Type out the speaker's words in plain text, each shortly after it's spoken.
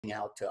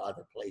out to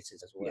other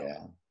places as well.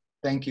 Yeah.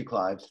 Thank you,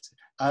 Clive.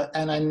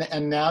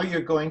 And now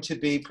you're going to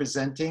be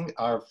presenting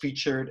our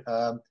featured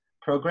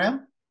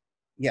program?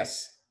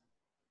 Yes.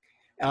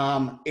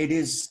 It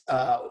is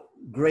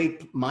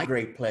my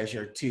great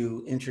pleasure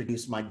to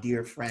introduce my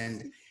dear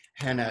friend,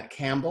 Hannah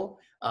Campbell.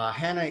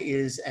 Hannah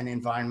is an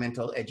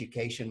environmental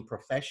education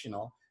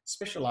professional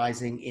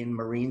specializing in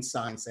marine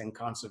science and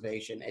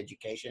conservation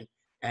education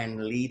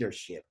and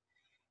leadership.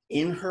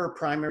 In her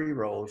primary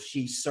role,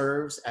 she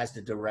serves as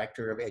the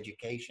Director of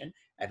Education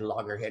at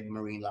Loggerhead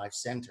Marinelife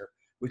Center,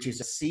 which is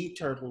a sea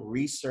turtle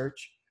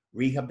research,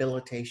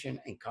 rehabilitation,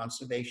 and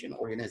conservation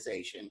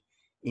organization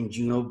in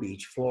Juno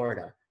Beach,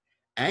 Florida.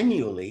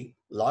 Annually,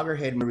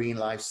 Loggerhead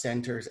Marinelife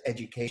Center's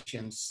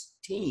education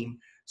team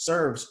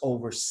serves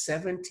over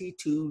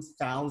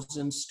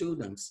 72,000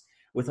 students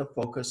with a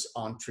focus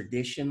on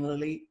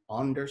traditionally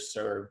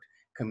underserved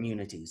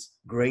communities,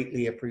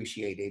 greatly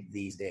appreciated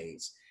these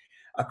days.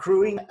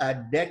 Accruing a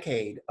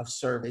decade of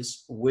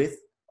service with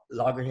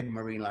Loggerhead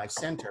Marinelife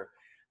Center,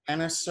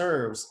 Hannah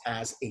serves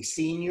as a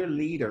senior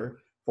leader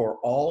for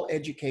all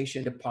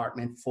education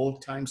department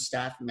full-time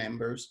staff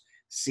members,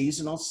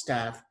 seasonal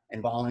staff,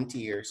 and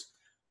volunteers,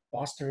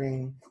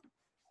 fostering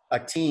a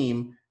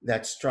team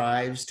that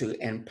strives to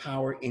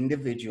empower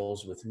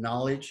individuals with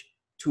knowledge,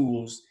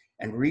 tools,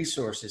 and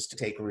resources to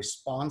take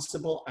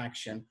responsible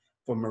action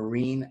for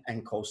marine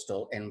and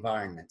coastal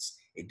environments.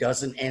 It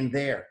doesn't end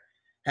there.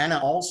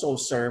 Hannah also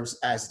serves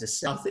as the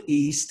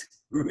Southeast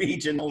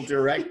Regional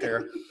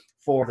Director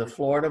for the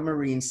Florida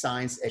Marine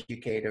Science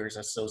Educators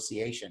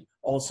Association,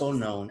 also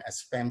known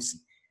as FEMSI.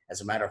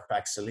 As a matter of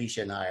fact,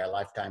 Celicia and I are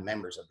lifetime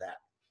members of that.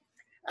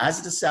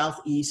 As the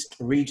Southeast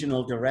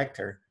Regional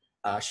Director,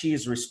 she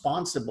is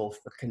responsible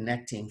for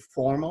connecting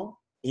formal,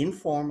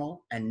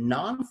 informal, and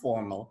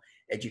non-formal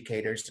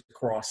educators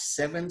across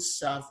 7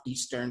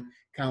 southeastern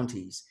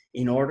counties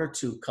in order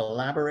to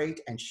collaborate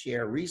and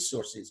share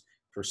resources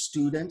for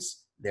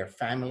students, their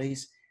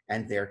families,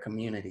 and their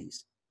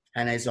communities.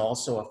 Hannah is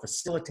also a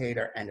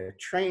facilitator and a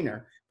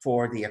trainer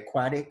for the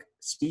Aquatic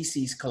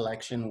Species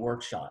Collection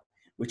Workshop,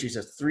 which is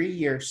a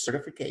 3-year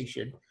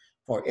certification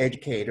for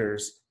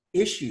educators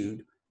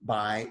issued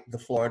by the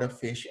Florida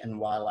Fish and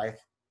Wildlife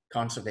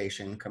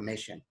Conservation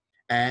Commission.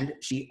 And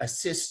she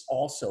assists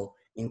also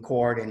in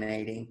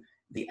coordinating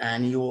the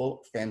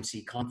annual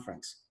FEMSI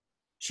conference.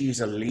 She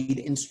is a lead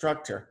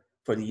instructor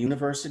for the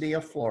University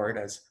of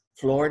Florida's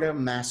Florida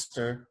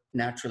Master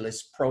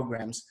Naturalist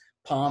Program's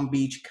Palm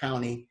Beach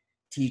County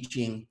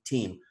teaching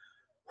team.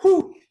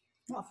 Whew.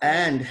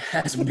 And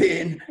has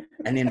been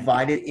an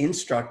invited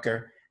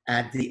instructor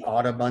at the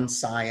Audubon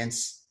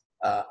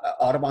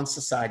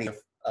Society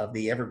of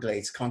the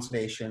Everglades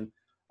Conservation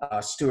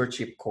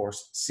Stewardship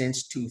course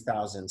since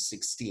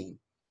 2016.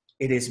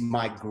 It is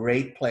my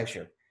great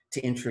pleasure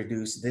to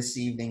introduce this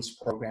evening's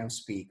program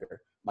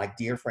speaker, my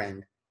dear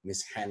friend,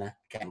 Miss Hannah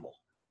Campbell.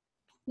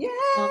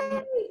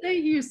 Yay!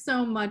 Thank you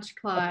so much,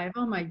 Clive.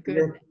 Oh my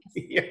goodness.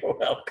 You're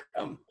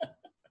welcome.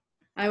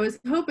 I was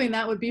hoping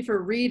that would be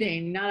for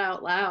reading, not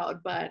out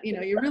loud, but you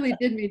know, you really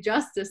did me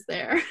justice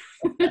there.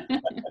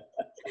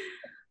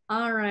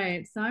 All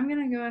right, so I'm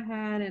gonna go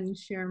ahead and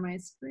share my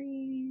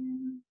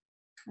screen.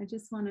 I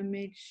just wanna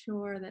make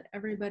sure that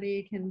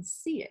everybody can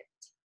see it.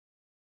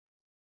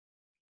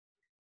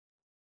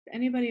 If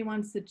anybody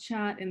wants to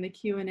chat in the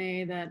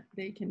Q&A that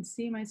they can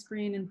see my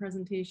screen and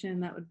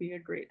presentation, that would be a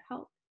great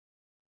help.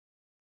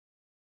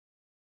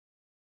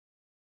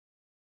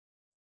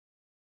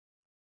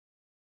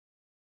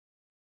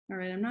 All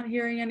right, I'm not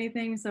hearing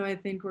anything, so I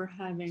think we're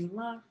having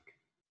luck.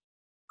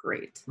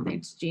 Great,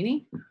 thanks,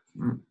 Jeannie.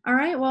 All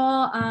right,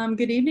 well,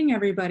 good evening,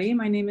 everybody.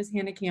 My name is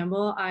Hannah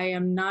Campbell. I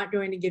am not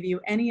going to give you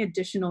any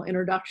additional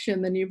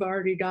introduction than you've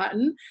already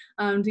gotten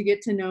to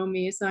get to know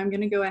me, so I'm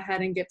gonna go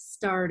ahead and get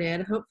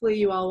started. Hopefully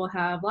you all will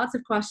have lots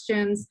of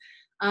questions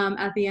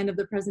at the end of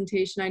the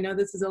presentation. I know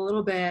this is a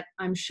little bit,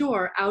 I'm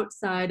sure,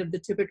 outside of the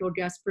typical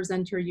guest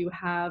presenter you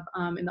have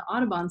in the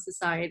Audubon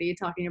Society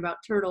talking about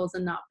turtles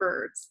and not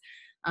birds.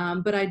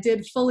 But I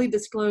did fully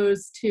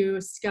disclose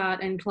to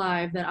Scott and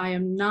Clive that I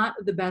am not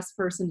the best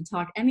person to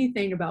talk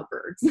anything about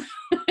birds.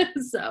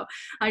 So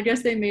I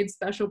guess they made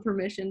special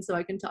permission so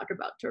I can talk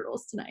about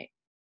turtles tonight.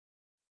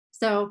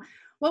 So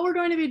what we're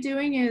going to be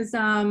doing is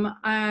I'm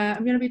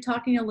going to be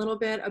talking a little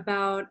bit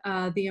about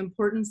the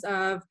importance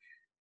of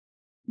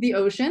the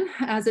ocean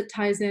as it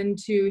ties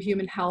into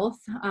human health.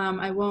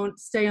 I won't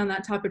stay on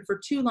that topic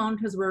for too long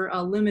because we're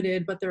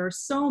limited, but there are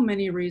so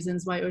many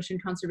reasons why ocean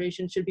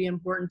conservation should be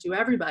important to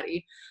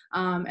everybody,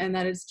 and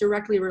that it's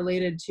directly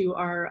related to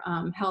our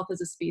health as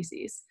a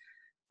species.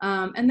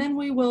 And then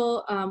we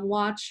will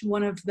watch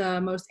one of the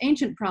most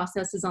ancient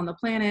processes on the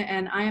planet,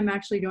 and I am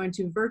actually going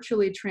to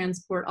virtually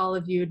transport all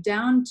of you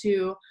down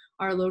to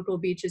our local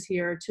beaches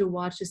here to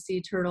watch a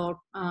sea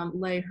turtle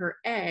lay her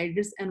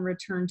eggs and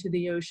return to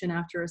the ocean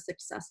after a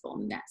successful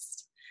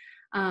nest.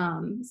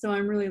 So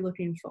I'm really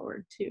looking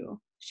forward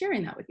to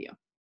sharing that with you.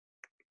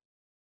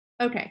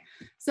 Okay,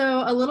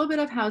 so a little bit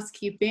of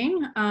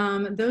housekeeping.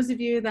 Those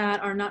of you that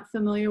are not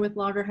familiar with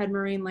Loggerhead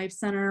Marine Life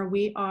Center,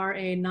 we are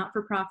a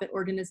not-for-profit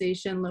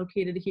organization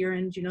located here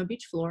in Juno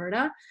Beach,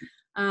 Florida.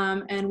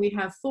 And we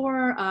have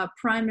 4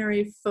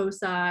 primary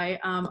foci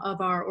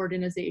of our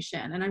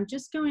organization. And I'm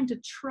just going to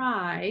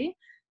try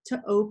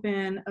to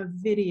open a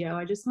video.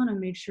 I just want to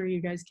make sure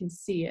you guys can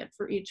see it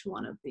for each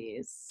one of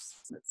these.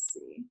 Let's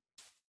see.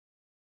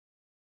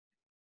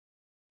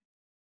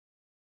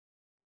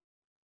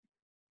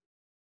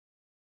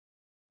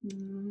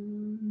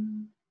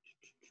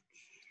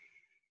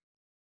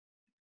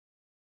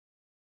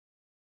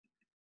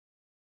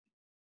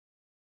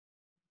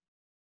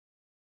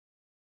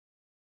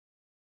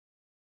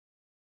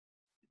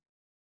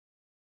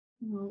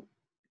 Oh,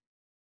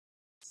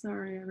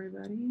 sorry,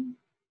 everybody.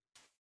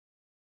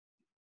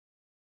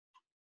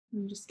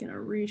 I'm just going to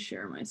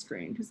reshare my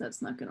screen because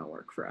that's not going to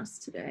work for us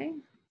today.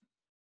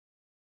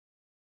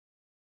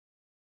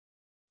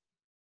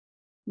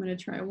 I'm going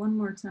to try one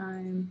more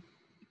time.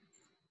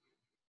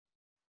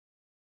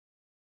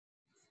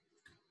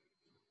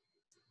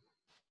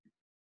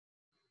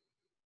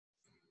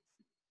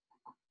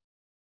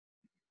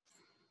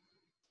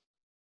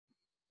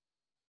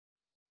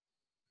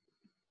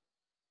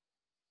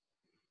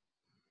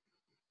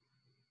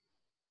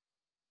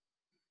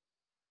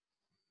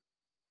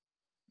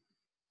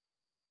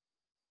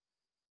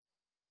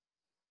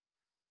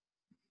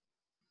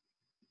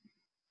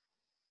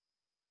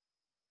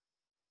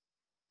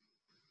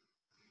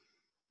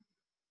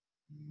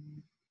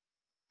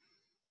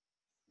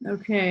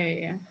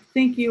 Okay, I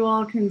think you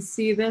all can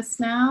see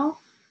this now.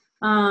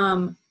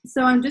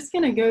 So I'm just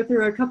going to go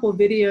through a couple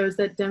videos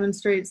that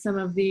demonstrate some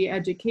of the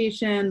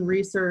education,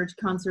 research,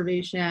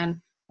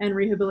 conservation, and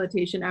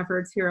rehabilitation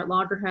efforts here at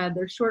Loggerhead.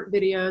 They're short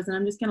videos, and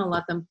I'm just going to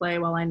let them play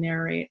while I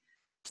narrate.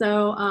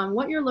 So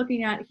what you're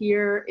looking at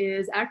here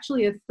is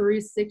actually a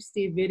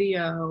 360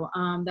 video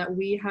that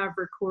we have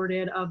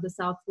recorded of the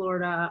South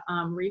Florida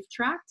Reef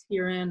Tract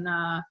here in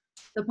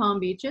the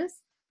Palm Beaches.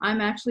 I'm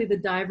actually the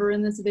diver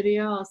in this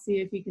video. I'll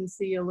see if you can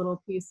see a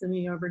little piece of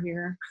me over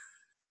here.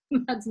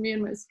 That's me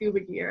in my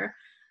scuba gear.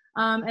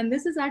 And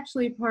this is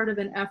actually part of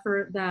an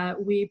effort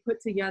that we put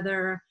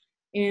together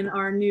in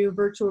our new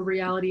virtual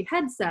reality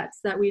headsets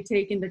that we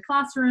take into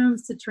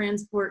classrooms to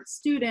transport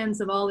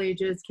students of all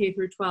ages, K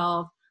through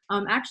 12,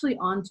 actually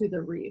onto the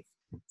reef.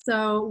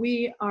 So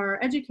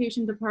our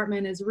education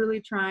department is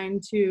really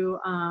trying to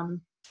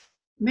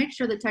make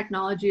sure that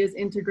technology is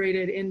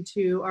integrated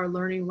into our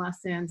learning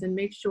lessons and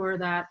make sure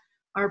that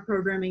our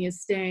programming is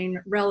staying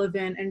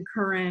relevant and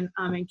current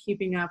and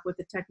keeping up with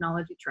the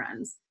technology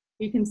trends.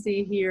 You can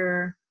see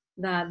here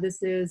that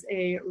this is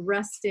a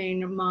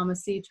resting mama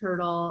sea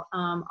turtle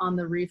on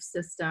the reef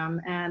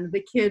system. And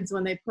the kids,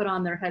 when they put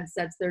on their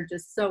headsets, they're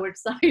just so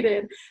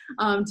excited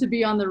to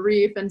be on the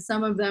reef. And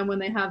some of them, when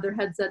they have their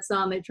headsets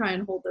on, they try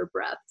and hold their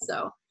breath.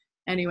 So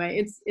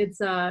anyway,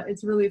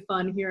 it's really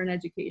fun here in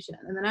education.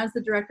 And then as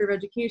the director of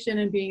education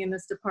and being in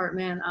this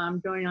department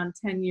going on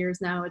 10 years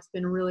now, it's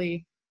been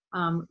really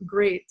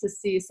great to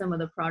see some of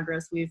the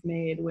progress we've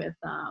made with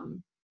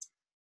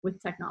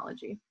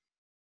technology.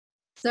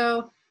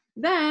 So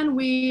then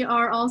we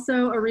are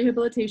also a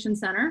rehabilitation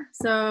center.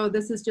 So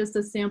this is just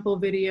a sample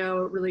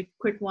video, really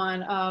quick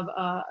one of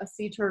a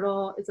sea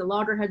turtle. It's a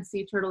loggerhead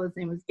sea turtle. His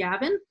name is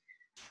Gavin.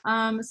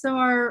 So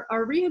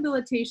our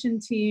rehabilitation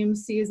team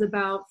sees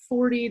about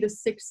 40 to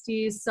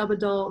 60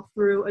 subadult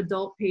through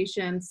adult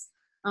patients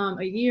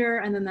a year,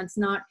 and then that's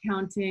not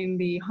counting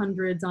the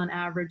hundreds on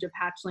average of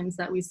hatchlings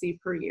that we see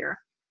per year.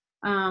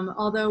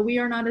 Although we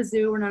are not a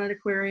zoo, we're not an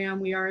aquarium,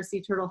 we are a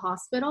sea turtle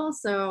hospital.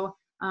 So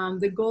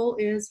the goal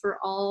is for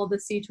all the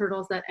sea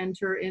turtles that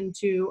enter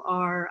into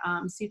our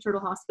sea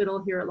turtle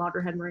hospital here at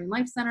Loggerhead Marine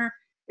Life Center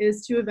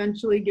is to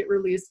eventually get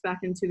released back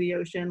into the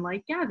ocean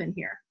like Gavin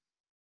here.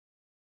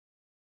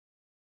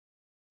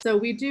 So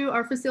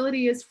our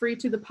facility is free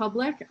to the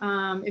public.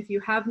 If you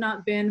have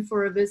not been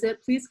for a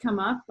visit, please come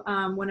up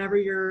whenever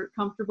you're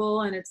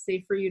comfortable and it's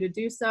safe for you to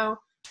do so.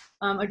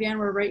 Again,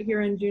 we're right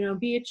here in Juno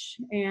Beach,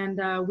 and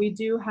we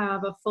do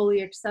have a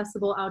fully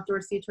accessible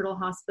outdoor sea turtle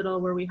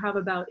hospital where we have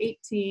about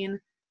 18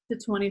 to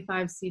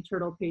 25 sea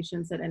turtle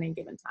patients at any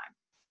given time.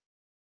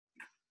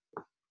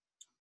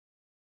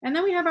 And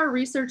then we have our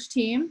research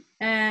team,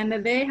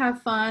 and they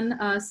have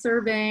fun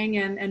surveying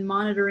and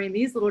monitoring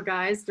these little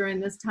guys during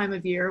this time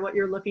of year. What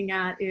you're looking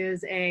at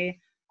is a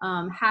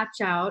hatch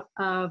out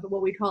of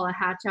what we call a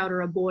hatch out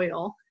or a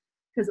boil,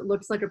 because it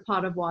looks like a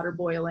pot of water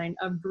boiling,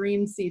 of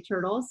green sea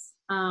turtles.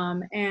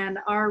 And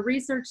our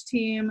research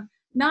team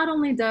not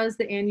only does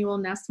the annual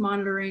nest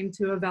monitoring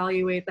to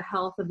evaluate the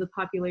health of the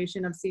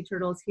population of sea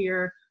turtles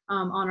here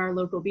on our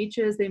local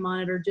beaches. They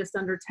monitor just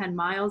under 10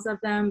 miles of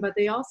them, but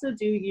they also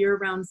do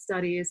year-round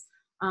studies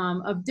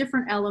of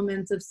different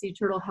elements of sea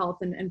turtle health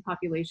and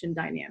population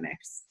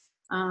dynamics.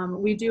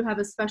 We do have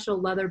a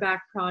special leatherback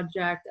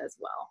project as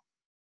well.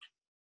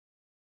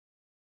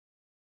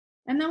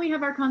 And then we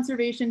have our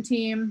conservation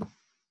team.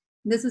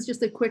 This is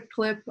just a quick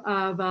clip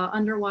of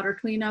underwater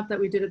cleanup that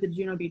we did at the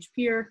Juno Beach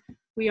Pier.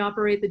 We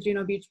operate the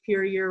Juno Beach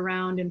Pier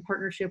year-round in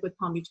partnership with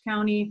Palm Beach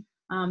County.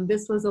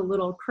 This was a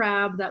little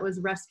crab that was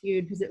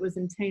rescued because it was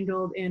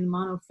entangled in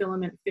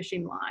monofilament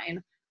fishing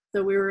line.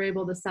 So we were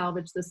able to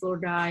salvage this little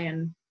guy,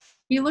 and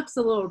he looks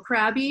a little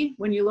crabby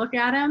when you look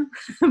at him,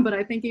 but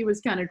I think he was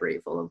kind of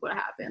grateful of what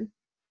happened.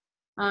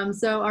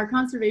 So our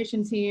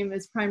conservation team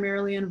is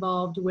primarily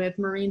involved with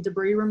marine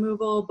debris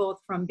removal, both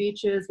from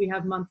beaches. We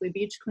have monthly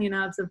beach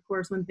cleanups, of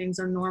course, when things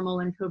are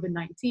normal and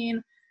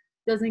COVID-19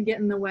 doesn't get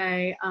in the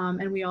way.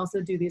 And we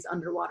also do these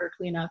underwater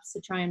cleanups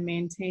to try and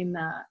maintain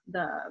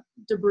the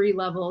debris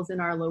levels in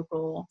our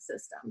local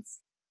systems.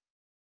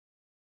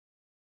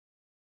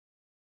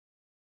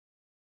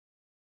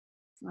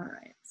 All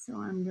right, so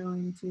I'm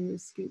going to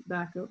scoot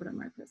back over to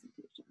my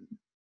presentation.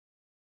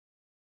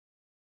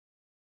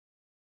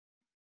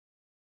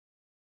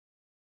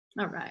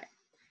 All right,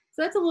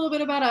 so that's a little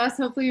bit about us.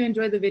 Hopefully you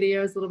enjoyed the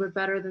videos a little bit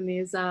better than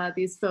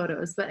these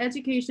photos. But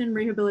education,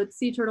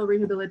 sea turtle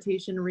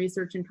rehabilitation,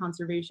 research, and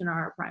conservation are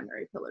our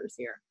primary pillars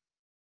here.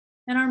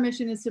 And our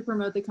mission is to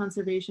promote the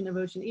conservation of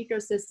ocean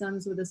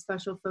ecosystems with a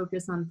special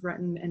focus on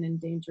threatened and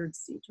endangered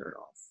sea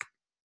turtles.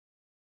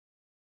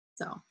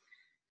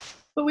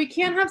 But we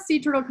can't have sea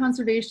turtle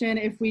conservation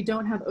if we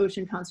don't have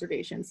ocean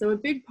conservation. So a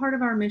big part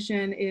of our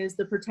mission is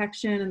the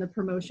protection and the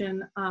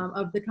promotion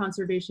of the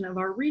conservation of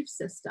our reef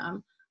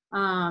system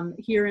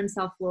here in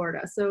South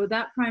Florida. So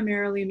that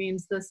primarily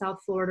means the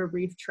South Florida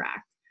Reef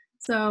Tract.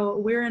 So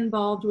we're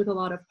involved with a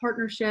lot of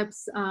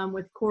partnerships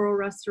with coral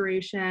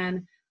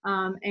restoration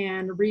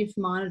and reef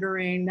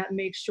monitoring that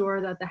makes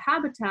sure that the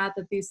habitat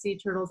that these sea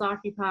turtles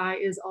occupy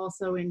is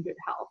also in good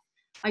health.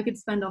 I could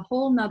spend a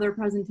whole nother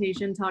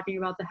presentation talking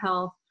about the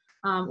health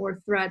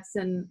or threats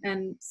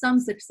and some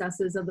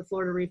successes of the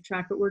Florida Reef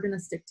Tract, but we're going to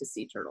stick to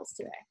sea turtles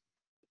today.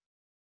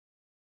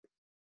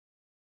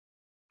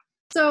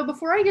 So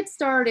before I get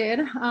started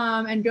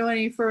and go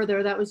any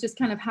further, that was just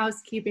kind of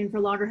housekeeping for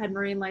Loggerhead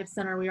Marine Life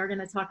Center. We are going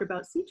to talk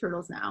about sea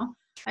turtles now.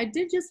 I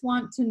did just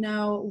want to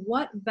know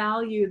what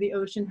value the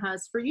ocean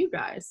has for you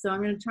guys. So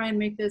I'm going to try and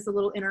make this a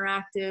little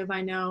interactive.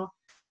 I know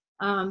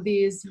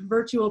these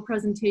virtual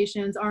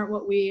presentations aren't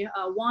what we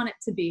want it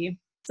to be.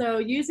 So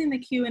using the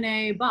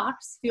Q&A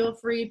box, feel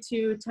free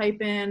to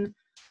type in,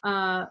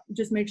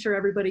 just make sure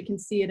everybody can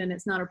see it and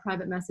it's not a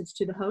private message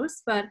to the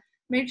host, but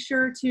make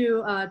sure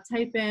to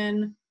type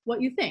in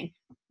what you think.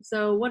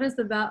 So what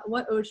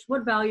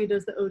value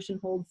does the ocean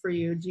hold for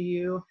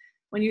you?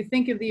 When you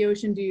think of the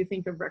ocean, do you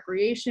think of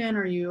recreation?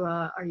 Are you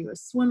a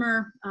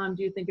swimmer?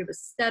 Do you think of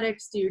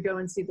aesthetics? Do you go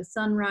and see the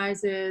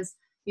sunrises?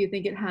 Do you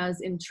think it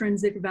has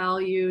intrinsic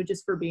value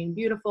just for being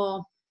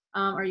beautiful?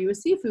 Are you a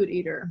seafood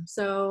eater?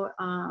 So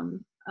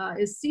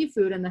is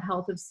seafood and the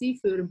health of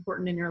seafood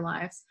important in your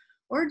lives?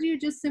 Or do you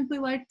just simply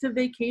like to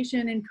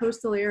vacation in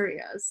coastal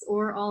areas,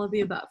 or all of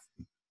the above?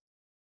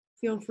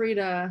 Feel free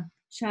to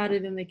chat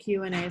it in the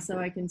Q&A so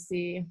I can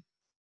see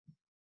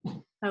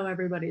how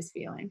everybody's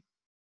feeling.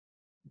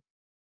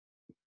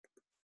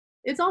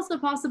 It's also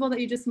possible that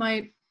you just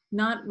might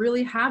not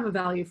really have a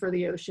value for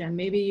the ocean.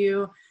 Maybe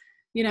you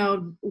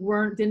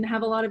didn't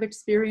have a lot of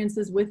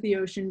experiences with the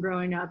ocean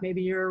growing up.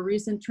 Maybe you're a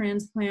recent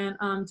transplant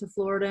to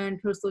Florida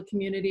and coastal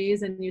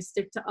communities, and you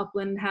stick to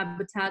upland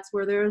habitats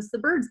where there's the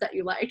birds that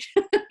you like.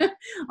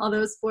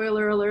 Although,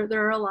 spoiler alert,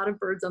 there are a lot of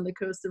birds on the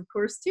coast, of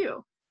course,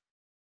 too.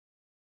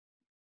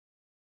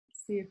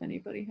 Let's see if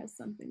anybody has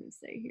something to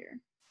say here.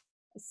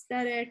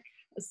 Aesthetic.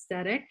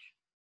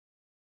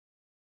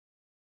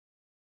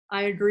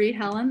 I agree,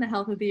 Helen. The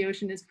health of the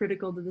ocean is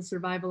critical to the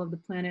survival of the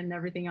planet and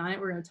everything on it.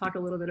 We're going to talk a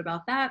little bit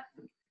about that.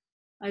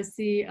 I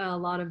see a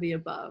lot of the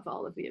above,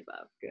 all of the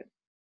above. Good.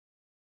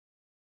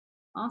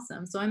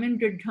 Awesome. So I'm in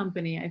good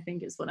company, I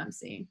think, is what I'm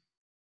seeing.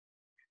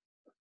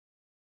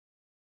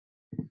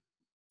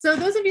 So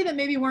those of you that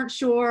maybe weren't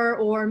sure,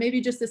 or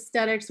maybe just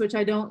aesthetics, which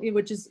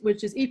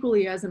is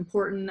equally as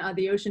important,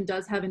 the ocean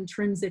does have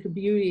intrinsic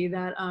beauty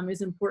that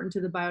is important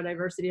to the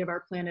biodiversity of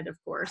our planet, of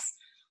course.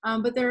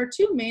 But there are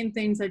two main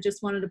things I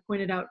just wanted to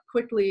point it out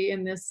quickly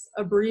in this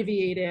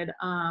abbreviated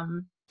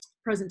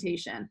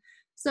presentation.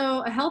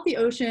 So a healthy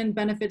ocean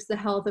benefits the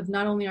health of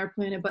not only our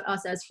planet, but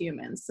us as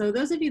humans. So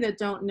those of you that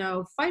don't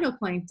know,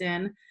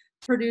 phytoplankton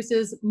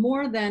produces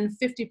more than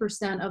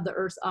 50% of the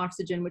Earth's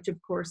oxygen, which of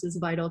course is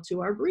vital to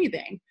our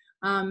breathing.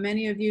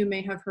 Many of you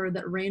may have heard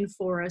that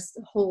rainforests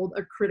hold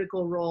a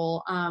critical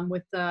role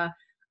with the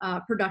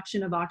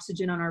production of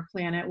oxygen on our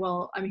planet.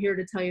 Well, I'm here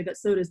to tell you that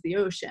so does the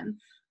ocean.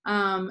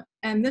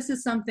 And this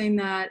is something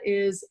that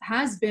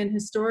has been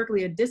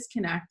historically a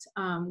disconnect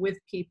with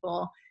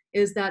people,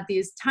 is that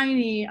these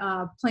tiny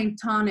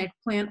planktonic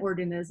plant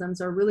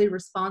organisms are really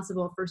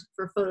responsible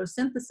for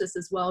photosynthesis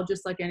as well,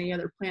 just like any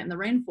other plant in the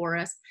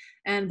rainforest,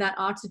 and that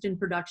oxygen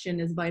production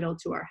is vital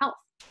to our health.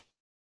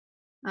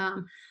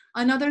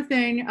 Another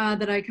thing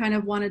that I kind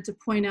of wanted to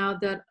point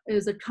out that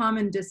is a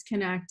common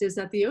disconnect is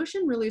that the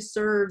ocean really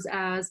serves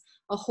as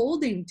a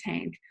holding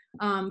tank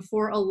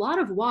for a lot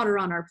of water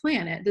on our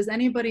planet. Does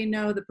anybody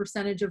know the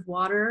percentage of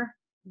water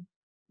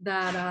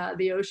that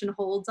the ocean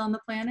holds on the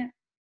planet?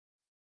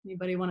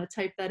 Anybody want to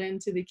type that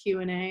into the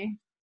Q&A?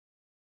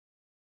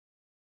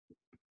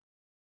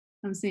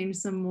 I'm seeing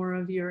some more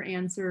of your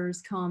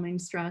answers: calming,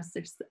 stress,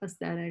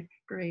 aesthetic.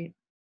 Great.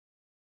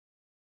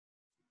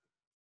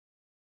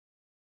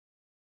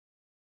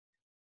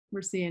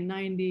 We're seeing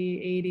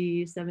 90,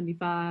 80,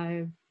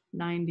 75,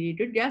 90.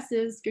 Good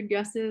guesses, good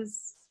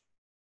guesses.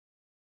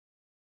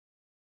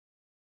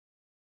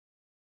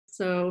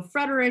 So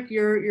Frederick,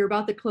 you're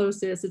about the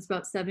closest. It's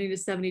about 70 to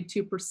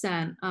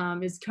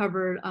 72% is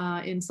covered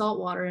in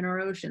saltwater in our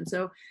ocean.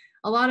 So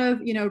a lot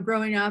of,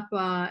 growing up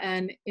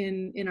and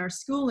in our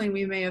schooling,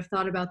 we may have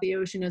thought about the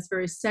ocean as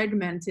very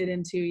segmented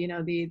into,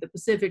 the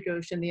Pacific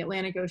Ocean, the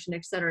Atlantic Ocean,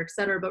 et cetera, et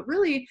cetera. But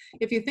really,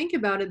 if you think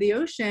about it, the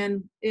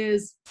ocean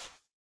is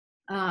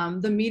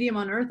the medium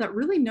on Earth that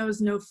really knows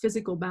no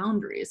physical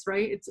boundaries,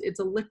 right? It's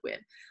a liquid.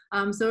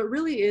 So it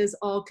really is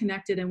all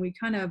connected, and we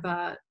kind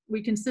of,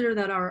 we consider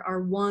that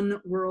our one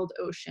world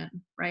ocean,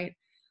 right?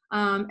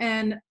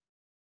 And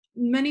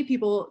many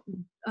people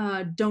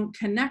don't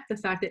connect the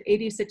fact that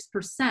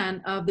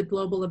 86% of the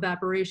global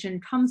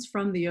evaporation comes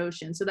from the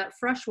ocean. So that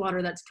fresh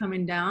water that's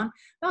coming down,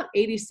 about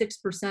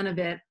 86% of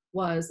it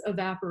was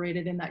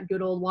evaporated in that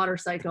good old water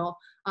cycle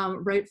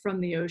right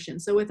from the ocean.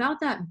 So without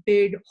that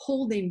big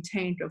holding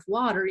tank of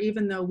water,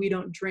 even though we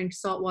don't drink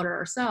salt water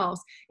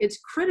ourselves, it's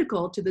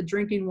critical to the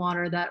drinking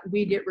water that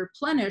we get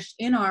replenished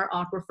in our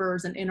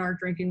aquifers and in our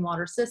drinking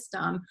water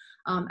system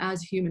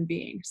as human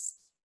beings.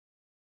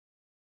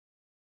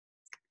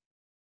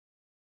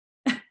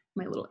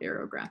 My little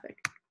arrow graphic.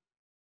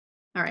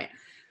 All right.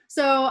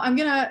 So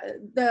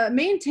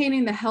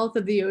maintaining the health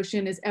of the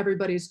ocean is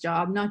everybody's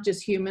job, not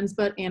just humans,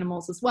 but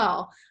animals as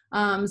well.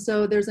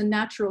 So there's a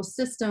natural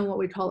system, what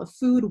we call a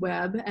food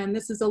web. And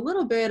this is a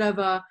little bit of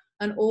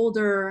an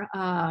older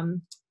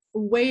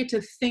way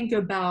to think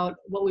about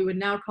what we would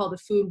now call the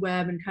food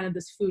web and kind of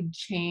this food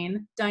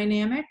chain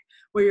dynamic,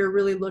 where you're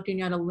really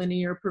looking at a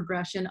linear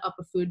progression up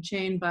a food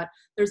chain, but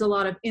there's a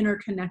lot of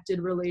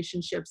interconnected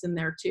relationships in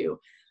there too.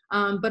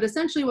 But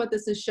essentially what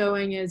this is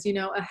showing is,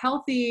 a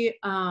healthy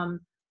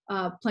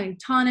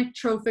planktonic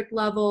trophic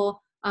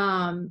level,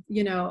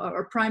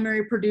 our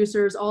primary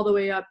producers all the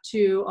way up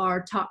to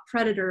our top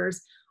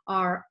predators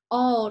are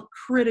all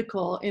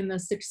critical in the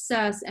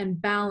success and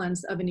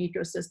balance of an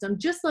ecosystem,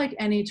 just like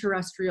any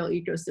terrestrial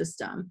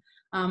ecosystem.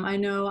 I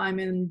know I'm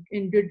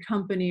in good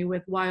company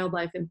with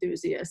wildlife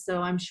enthusiasts, so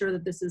I'm sure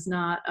that this is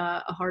not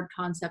a hard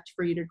concept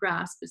for you to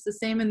grasp. It's the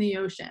same in the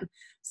ocean.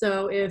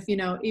 So if,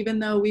 even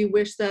though we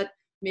wish that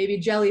maybe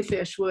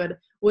jellyfish would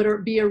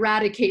be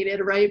eradicated,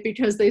 right?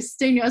 Because they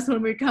sting us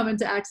when we come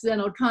into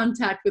accidental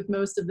contact with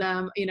most of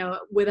them,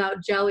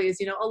 without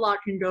jellies, a lot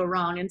can go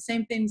wrong. And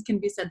same things can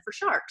be said for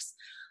sharks.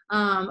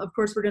 Of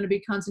course, we're going to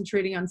be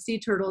concentrating on sea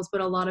turtles,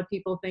 but a lot of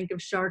people think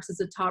of sharks as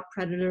a top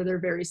predator. They're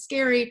very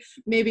scary.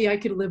 Maybe I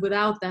could live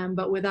without them,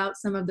 but without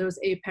some of those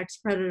apex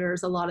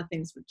predators, a lot of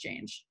things would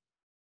change.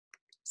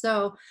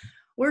 So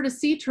where do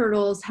sea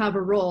turtles have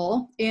a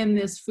role in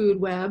this food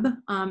web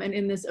and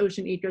in this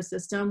ocean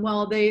ecosystem?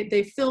 Well,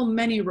 they fill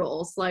many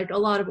roles, like a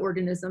lot of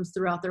organisms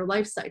throughout their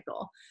life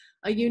cycle.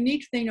 A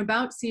unique thing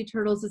about sea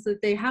turtles is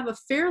that they have a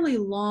fairly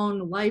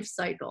long life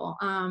cycle.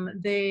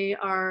 They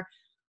are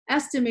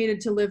estimated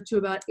to live to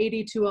about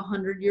 80 to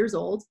 100 years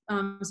old.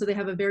 So they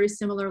have a very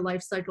similar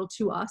life cycle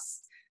to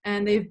us,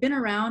 and they've been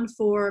around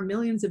for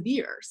millions of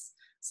years.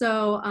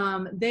 So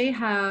they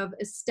have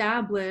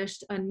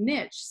established a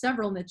niche,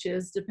 several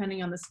niches,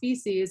 depending on the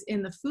species,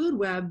 in the food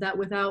web that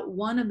without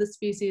one of the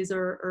species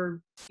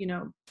or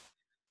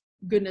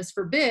goodness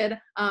forbid,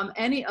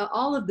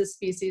 all of the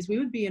species, we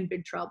would be in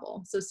big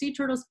trouble. So sea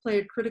turtles play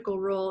a critical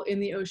role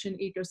in the ocean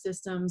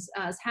ecosystems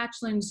as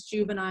hatchlings,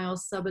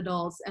 juveniles,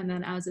 subadults, and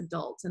then as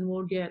adults. And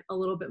we'll get a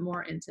little bit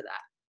more into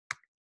that.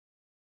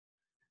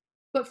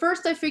 But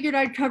first, I figured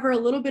I'd cover a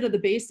little bit of the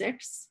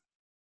basics.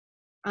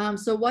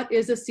 So what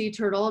is a sea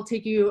turtle? I'll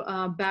take you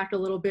back a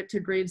little bit to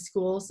grade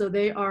school. So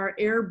they are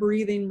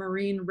air-breathing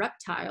marine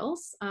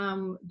reptiles.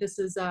 This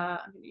is, I'm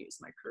going to use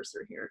my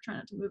cursor here, try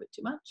not to move it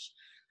too much.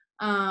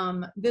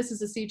 This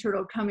is a sea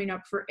turtle coming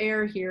up for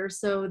air here.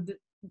 So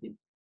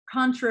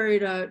contrary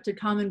to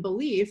common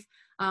belief,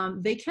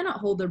 they cannot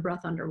hold their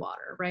breath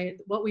underwater, right?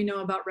 What we know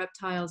about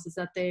reptiles is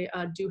that they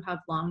do have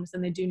lungs,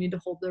 and they do need to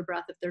hold their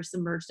breath if they're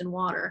submerged in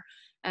water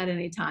at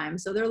any time.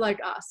 So they're like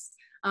us.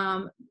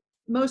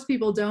 Most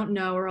people don't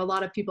know, or a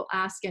lot of people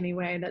ask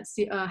anyway, that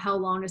how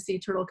long a sea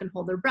turtle can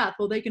hold their breath.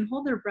 Well, they can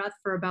hold their breath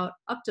for about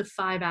up to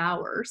 5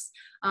 hours,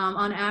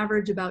 on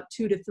average about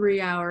 2 to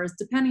 3 hours,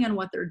 depending on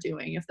what they're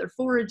doing. If they're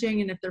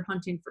foraging and if they're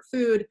hunting for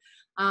food,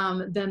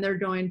 then they're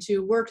going to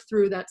work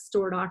through that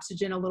stored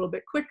oxygen a little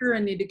bit quicker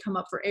and need to come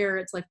up for air.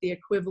 It's like the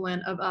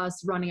equivalent of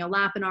us running a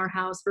lap in our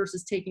house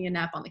versus taking a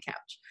nap on the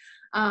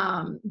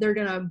couch. They're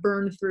going to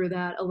burn through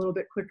that a little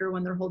bit quicker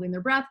when they're holding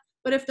their breath.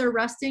 But if they're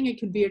resting, it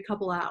could be a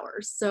couple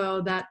hours.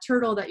 So that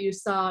turtle that you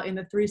saw in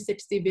the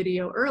 360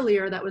 video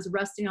earlier that was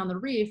resting on the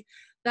reef,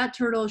 that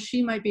turtle,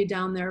 she might be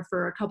down there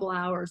for a couple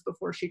hours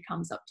before she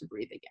comes up to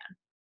breathe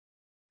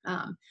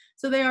again.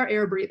 So they are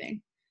air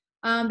breathing.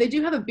 They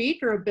do have a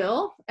beak or a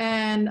bill,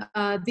 and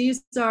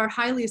these are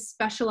highly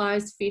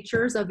specialized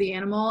features of the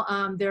animal.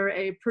 They're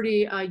a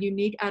pretty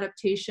unique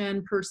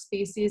adaptation per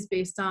species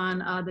based on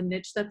the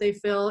niche that they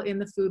fill in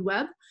the food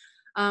web.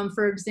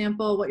 For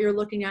example, what you're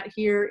looking at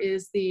here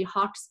is the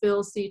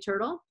hawksbill sea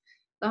turtle.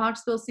 The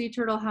hawksbill sea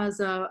turtle has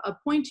a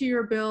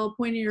pointier bill,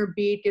 pointier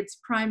beak. Its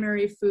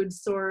primary food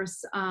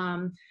source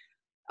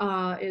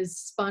is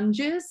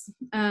sponges.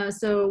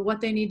 So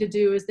what they need to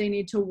do is they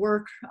need to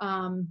work,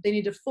 they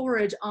need to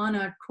forage on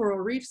a coral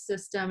reef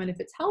system. And if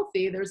it's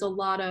healthy, there's a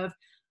lot of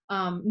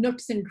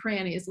nooks and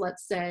crannies,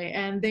 let's say,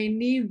 and they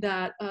need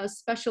that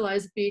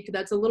specialized beak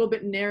that's a little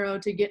bit narrow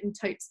to get in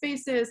tight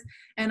spaces,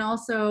 and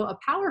also a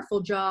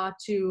powerful jaw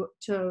to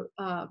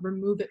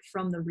remove it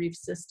from the reef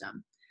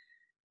system.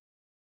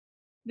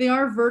 They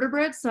are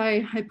vertebrates.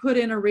 I put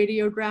in a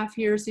radiograph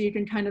here so you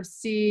can kind of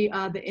see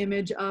the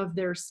image of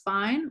their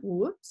spine.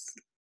 Whoops.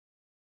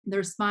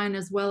 Their spine,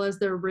 as well as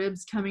their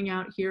ribs coming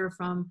out here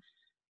from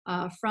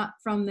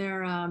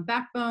their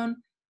backbone.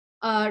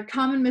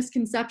 Common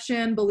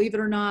misconception, believe it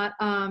or not,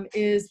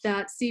 is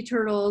that sea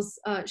turtles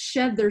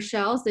shed their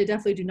shells. They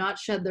definitely do not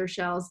shed their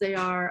shells. They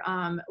are,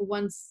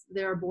 once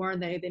they're born,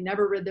 they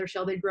never rid their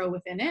shell, they grow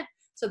within it.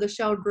 So the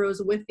shell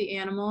grows with the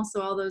animal. So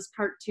all those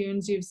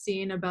cartoons you've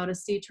seen about a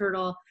sea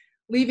turtle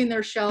leaving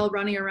their shell,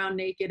 running around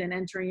naked and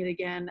entering it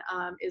again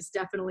is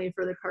definitely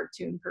for the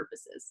cartoon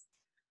purposes.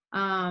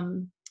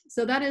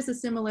 So that is a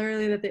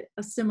similarity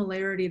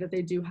that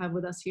they do have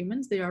with us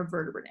humans. They are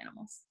vertebrate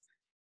animals.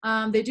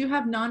 They do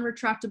have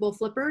non-retractable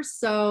flippers.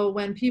 So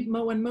when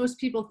most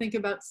people think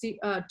about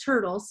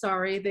turtles,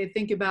 they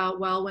think about,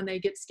 well, when they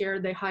get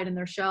scared, they hide in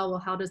their shell.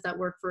 Well, how does that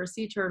work for a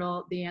sea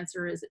turtle? The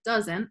answer is it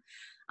doesn't.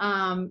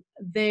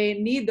 They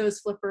need those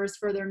flippers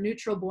for their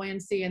neutral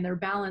buoyancy and their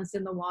balance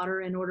in the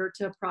water in order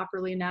to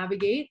properly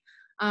navigate.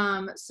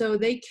 So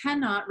they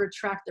cannot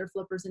retract their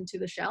flippers into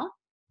the shell.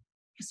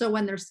 So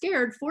when they're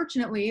scared,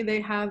 fortunately,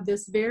 they have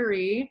this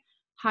very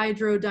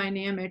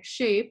hydrodynamic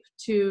shape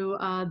to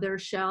their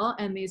shell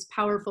and these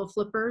powerful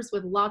flippers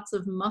with lots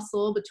of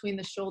muscle between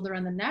the shoulder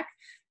and the neck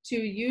to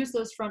use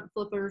those front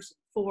flippers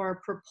for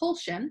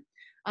propulsion.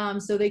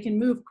 So they can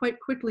move quite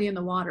quickly in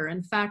the water.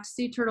 In fact,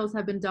 sea turtles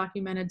have been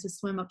documented to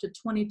swim up to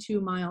 22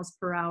 miles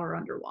per hour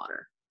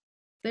underwater.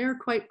 They're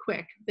quite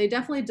quick. They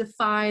definitely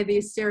defy the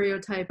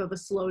stereotype of a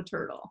slow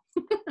turtle.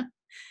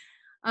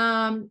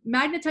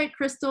 Magnetite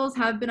crystals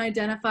have been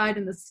identified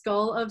in the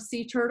skull of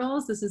sea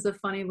turtles. This is a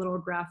funny little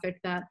graphic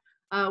that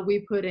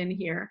we put in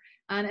here.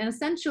 And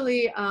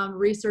essentially,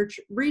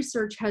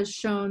 research has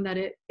shown that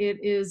it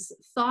is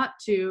thought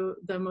to,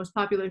 the most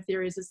popular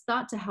theories, is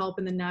thought to help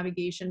in the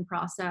navigation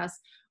process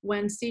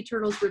when sea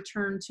turtles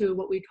return to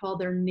what we call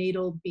their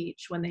natal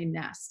beach when they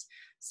nest.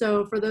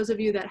 So for those of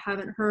you that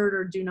haven't heard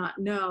or do not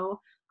know,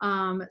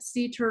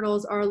 sea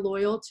turtles are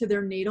loyal to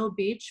their natal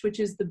beach,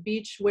 which is the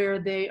beach where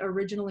they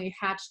originally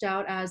hatched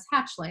out as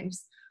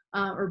hatchlings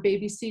or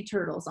baby sea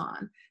turtles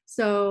on.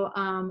 So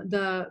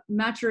the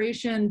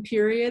maturation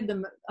period,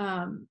 the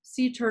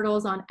sea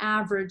turtles on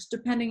average,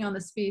 depending on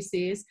the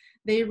species,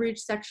 they reach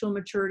sexual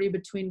maturity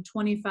between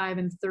 25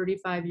 and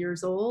 35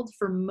 years old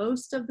for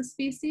most of the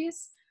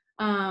species,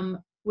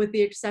 with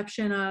the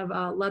exception of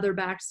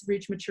leatherbacks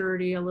reach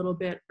maturity a little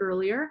bit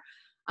earlier.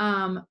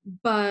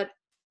 But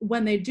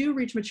when they do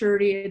reach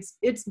maturity,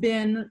 it's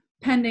been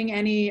pending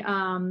any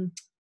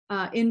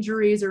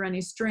injuries or any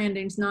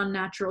strandings,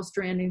 non-natural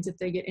strandings, if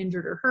they get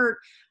injured or hurt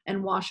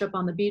and wash up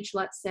on the beach,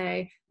 let's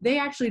say, they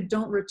actually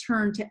don't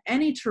return to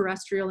any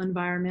terrestrial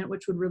environment,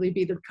 which would really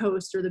be the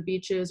coast or the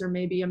beaches or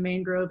maybe a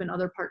mangrove in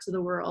other parts of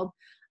the world,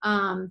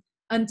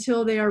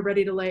 until they are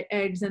ready to lay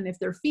eggs, and if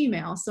they're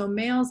female. So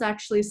males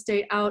actually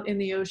stay out in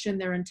the ocean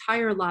their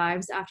entire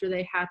lives after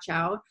they hatch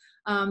out.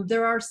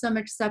 There are some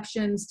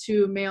exceptions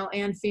to male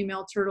and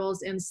female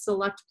turtles in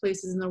select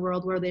places in the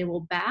world where they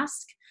will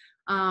bask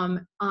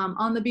on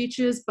the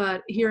beaches,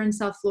 but here in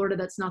South Florida,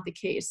 that's not the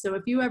case. So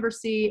if you ever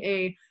see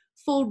a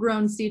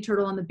full-grown sea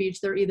turtle on the beach,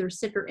 they're either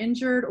sick or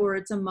injured, or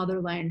it's a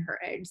mother laying her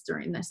eggs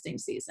during nesting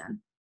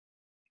season.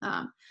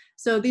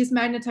 So these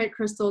magnetite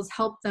crystals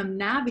help them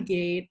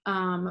navigate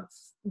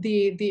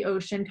the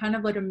ocean, kind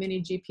of like a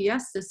mini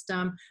GPS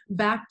system,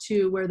 back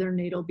to where their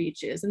natal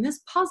beach is. And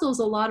this puzzles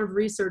a lot of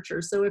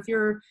researchers. So if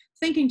you're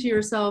thinking to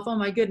yourself, oh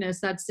my goodness,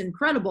 that's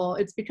incredible,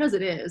 it's because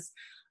it is.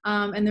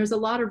 And there's a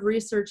lot of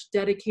research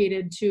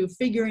dedicated to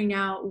figuring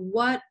out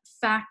what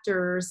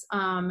factors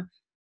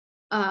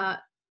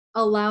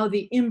allow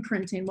the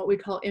imprinting, what we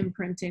call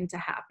imprinting, to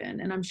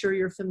happen. And I'm sure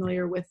you're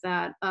familiar with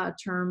that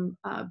term,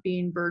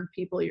 being bird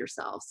people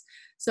yourselves.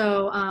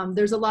 So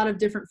there's a lot of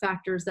different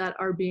factors that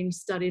are being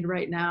studied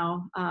right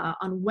now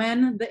on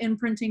when the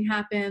imprinting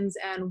happens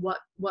and what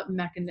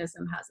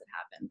mechanism has it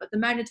happen. But the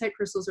magnetite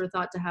crystals are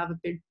thought to have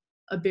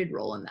a big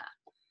role in that.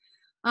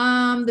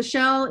 The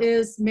shell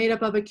is made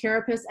up of a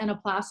carapace and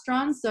a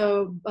plastron,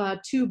 so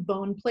two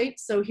bone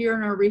plates. So here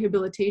in our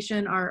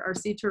rehabilitation, our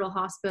sea turtle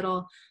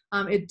hospital,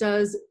 it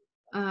does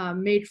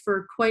made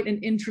for quite an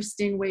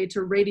interesting way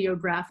to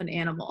radiograph an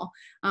animal.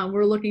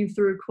 We're looking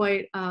through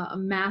quite a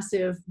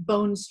massive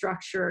bone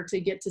structure to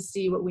get to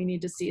see what we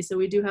need to see. So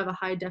we do have a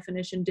high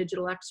definition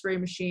digital X-ray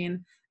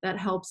machine that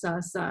helps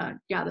us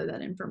gather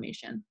that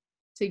information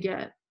to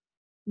get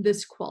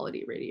this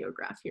quality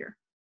radiograph here.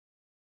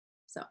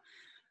 So a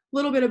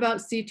little bit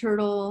about sea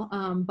turtle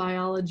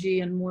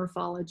biology and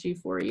morphology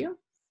for you.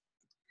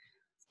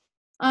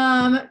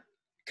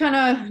 Kind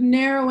of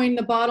narrowing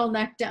the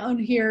bottleneck down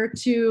here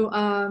to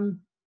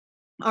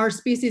our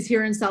species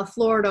here in South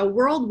Florida.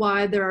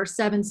 Worldwide, there are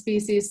 7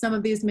 species. Some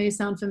of these may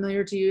sound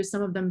familiar to you,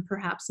 some of them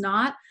perhaps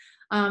not.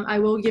 I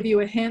will give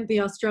you a hint,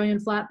 the Australian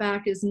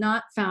flatback is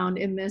not found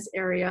in this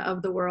area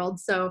of the world.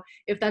 So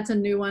if that's a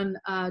new one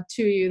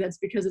to you, that's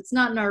because it's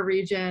not in our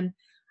region.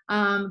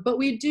 But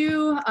we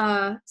do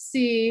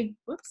see,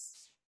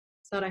 whoops,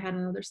 thought I had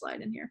another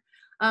slide in here.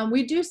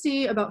 We do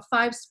see about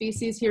 5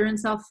 species here in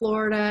South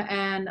Florida,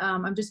 and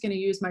I'm just going to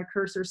use my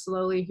cursor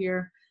slowly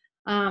here.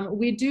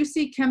 We do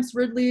see Kemp's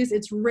Ridleys.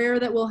 It's rare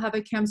that we'll have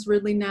a Kemp's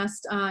Ridley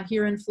nest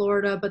here in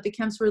Florida, but the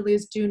Kemp's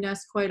Ridleys do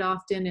nest quite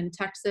often in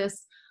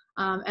Texas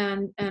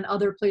and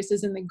other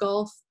places in the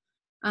Gulf.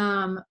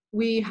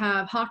 We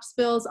have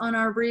hawksbills on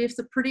our reefs,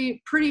 a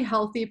pretty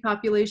healthy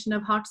population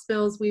of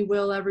hawksbills. We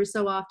will every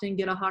so often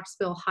get a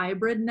hawksbill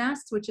hybrid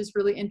nest, which is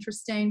really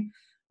interesting,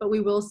 but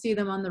we will see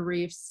them on the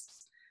reefs.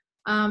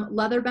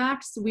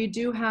 Leatherbacks, we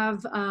do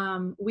have,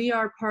 we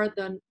are part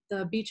of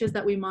the beaches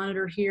that we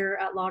monitor here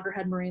at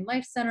Loggerhead Marine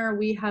Life Center.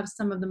 We have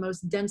some of the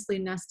most densely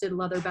nested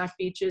leatherback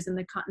beaches in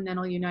the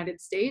continental United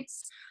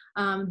States.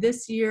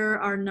 This year,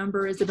 our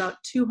number is about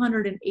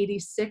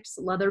 286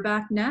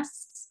 leatherback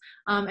nests,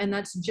 and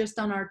that's just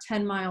on our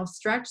 10-mile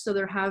stretch. So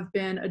there have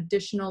been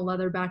additional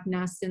leatherback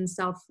nests in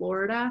South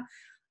Florida.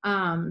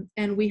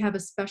 And we have a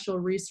special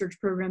research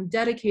program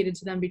dedicated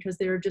to them because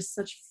they are just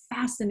such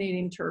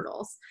fascinating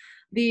turtles.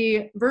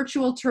 The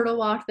virtual turtle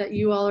walk that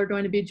you all are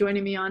going to be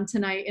joining me on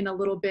tonight in a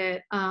little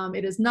bit,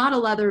 it is not a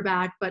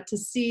leatherback, but to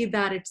see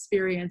that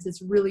experience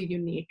is really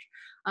unique.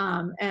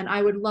 And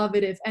I would love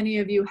it if any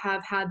of you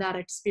have had that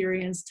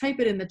experience, type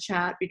it in the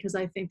chat because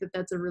I think that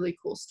that's a really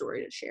cool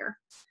story to share.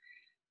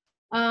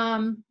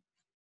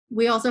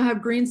 We also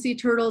have green sea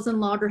turtles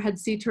and loggerhead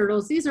sea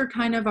turtles. These are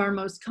kind of our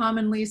most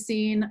commonly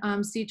seen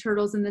sea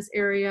turtles in this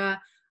area.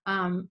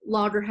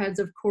 Loggerheads,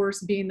 of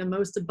course, being the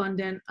most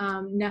abundant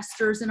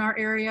nesters in our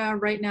area.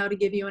 Right now, to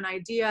give you an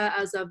idea,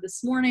 as of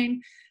this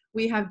morning,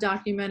 we have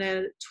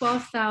documented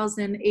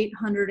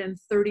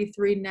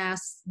 12,833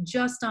 nests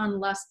just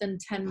on less than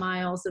 10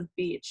 miles of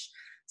beach.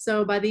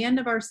 So by the end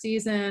of our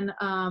season,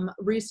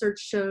 research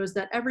shows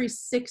that every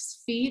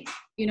 6 feet,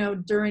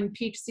 during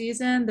peak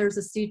season, there's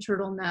a sea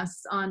turtle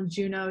nest on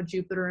Juneau,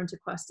 Jupiter, and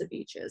Tequesta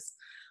beaches.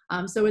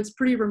 So it's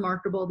pretty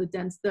remarkable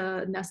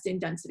the nesting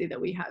density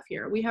that we have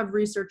here. We have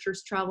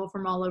researchers travel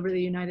from all over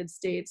the United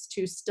States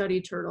to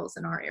study turtles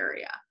in our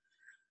area.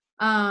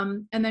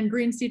 And then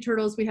green sea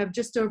turtles, we have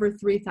just over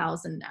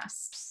 3,000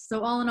 nests.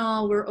 So all in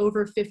all, we're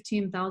over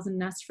 15,000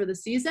 nests for the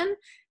season,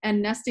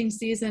 and nesting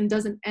season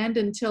doesn't end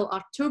until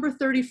October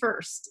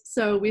 31st.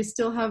 So we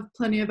still have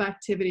plenty of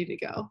activity to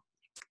go.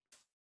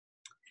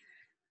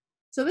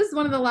 So this is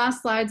one of the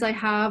last slides I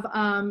have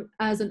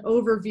as an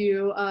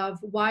overview of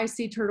why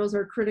sea turtles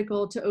are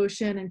critical to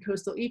ocean and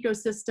coastal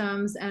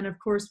ecosystems. And of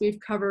course, we've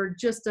covered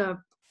just the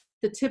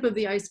tip of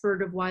the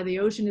iceberg of why the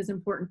ocean is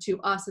important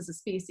to us as a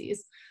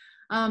species.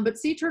 But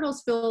sea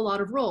turtles fill a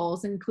lot of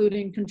roles,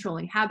 including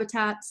controlling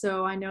habitat.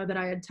 So I know that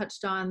I had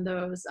touched on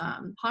those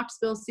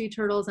hawksbill sea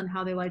turtles and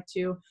how they like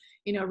to,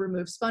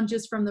 remove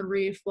sponges from the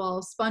reef.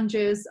 Well,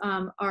 sponges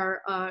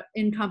are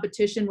in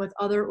competition with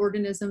other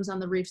organisms on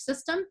the reef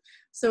system.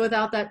 So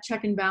without that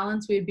check and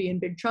balance, we'd be in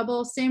big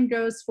trouble. Same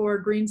goes for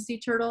green sea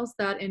turtles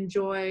that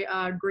enjoy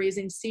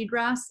grazing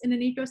seagrass in an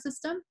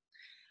ecosystem.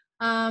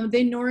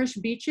 They nourish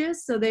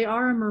beaches. So they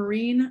are a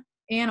marine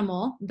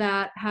animal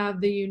that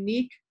have the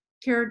unique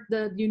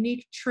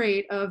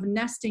trait of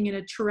nesting in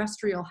a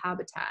terrestrial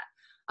habitat.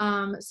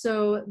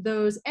 So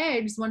those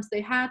eggs, once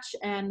they hatch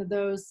and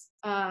those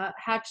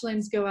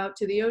hatchlings go out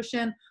to the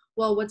ocean,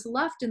 well, what's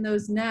left in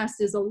those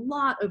nests is a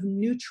lot of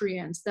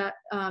nutrients that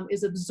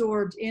is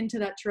absorbed into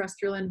that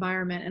terrestrial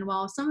environment. And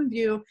while some of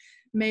you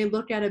may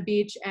look at a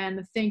beach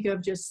and think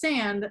of just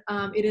sand,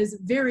 it is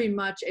very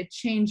much a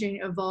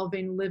changing,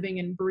 evolving, living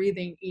and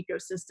breathing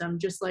ecosystem,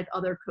 just like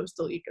other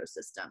coastal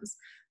ecosystems.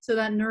 So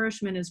that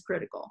nourishment is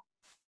critical.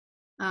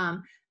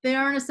 They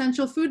are an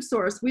essential food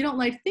source. We don't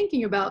like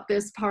thinking about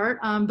this part,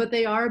 but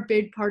they are a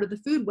big part of the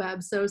food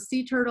web. So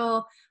sea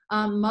turtle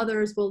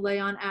mothers will lay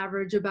on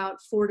average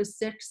about 4 to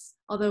 6,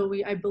 although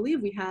I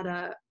believe we had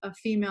a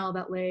female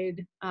that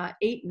laid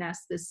 8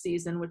 nests this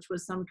season, which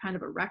was some kind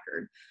of a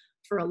record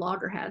for a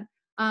loggerhead.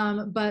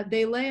 But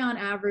they lay on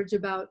average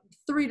about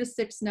 3 to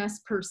 6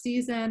 nests per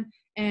season.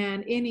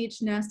 And in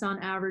each nest, on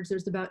average,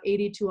 there's about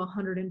 80 to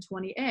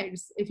 120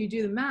 eggs. If you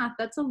do the math,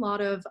 that's a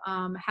lot of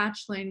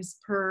hatchlings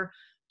per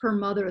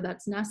mother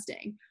that's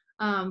nesting.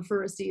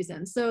 for a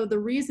season. So the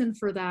reason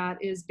for that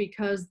is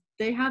because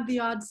they have the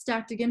odds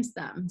stacked against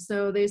them.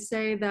 So they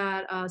say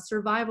that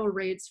survival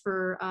rates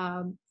for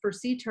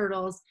sea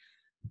turtles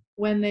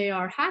when they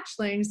are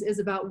hatchlings is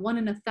about 1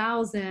 in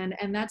 1,000,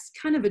 and that's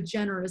kind of a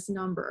generous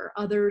number.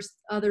 Other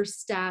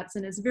stats,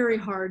 and it's very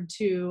hard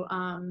to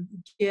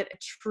get a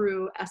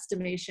true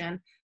estimation,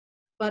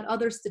 but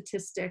other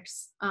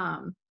statistics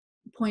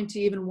point to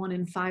even 1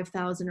 in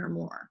 5,000 or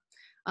more.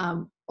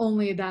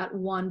 Only that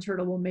one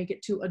turtle will make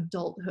it to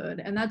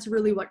adulthood, and that's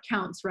really what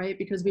counts, right?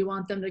 Because we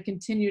want them to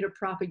continue to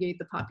propagate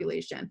the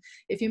population.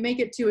 If you make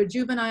it to a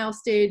juvenile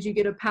stage, you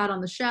get a pat on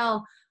the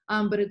shell,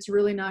 but it's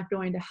really not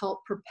going to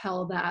help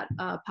propel that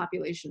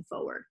population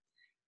forward.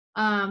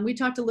 We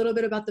talked a little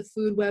bit about the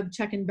food web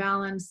check and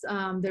balance.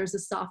 There's a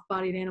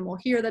soft-bodied animal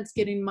here that's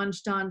getting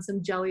munched on,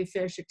 some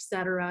jellyfish,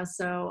 etc.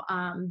 So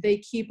they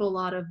keep a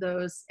lot of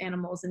those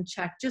animals in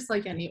check, just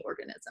like any other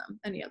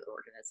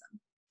organism.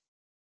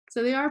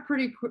 So they are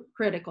pretty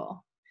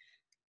critical.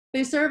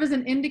 They serve as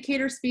an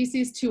indicator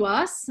species to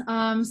us.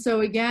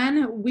 So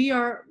again, we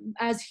are,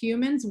 as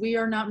humans, we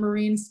are not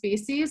marine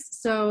species.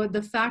 So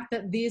the fact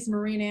that these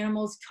marine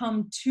animals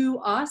come to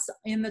us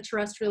in the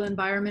terrestrial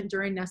environment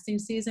during nesting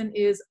season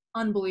is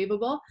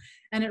unbelievable.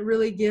 And it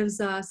really gives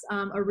us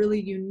a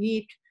really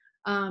unique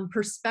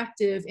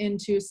perspective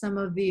into some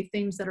of the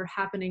things that are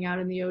happening out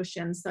in the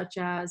ocean, such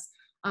as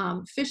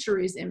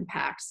fisheries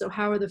impact. So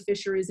how are the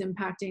fisheries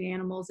impacting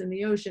animals in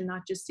the ocean,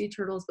 not just sea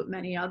turtles, but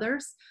many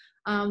others?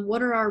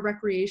 What are our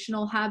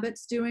recreational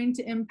habits doing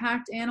to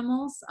impact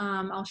animals?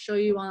 I'll show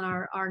you on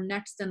our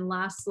next and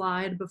last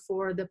slide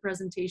before the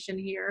presentation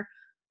here,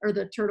 or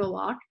the turtle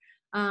walk,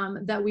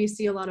 that we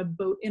see a lot of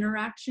boat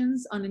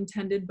interactions,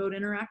 unintended boat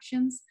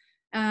interactions.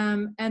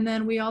 And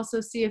then we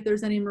also see if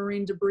there's any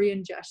marine debris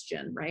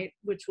ingestion, right?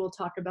 Which we'll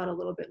talk about a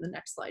little bit in the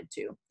next slide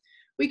too.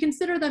 We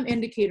consider them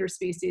indicator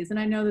species, and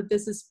I know that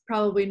this is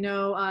probably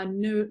no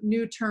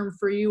new term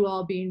for you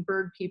all being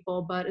bird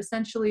people, but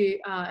essentially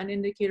an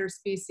indicator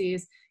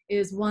species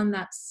is one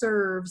that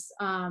serves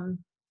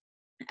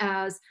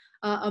as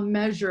a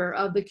measure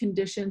of the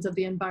conditions of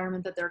the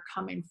environment that they're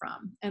coming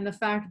from. And the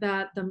fact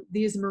that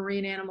these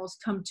marine animals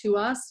come to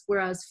us,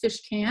 whereas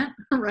fish can't,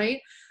 right,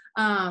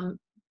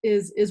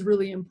 is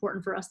really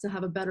important for us to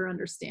have a better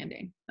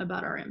understanding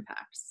about our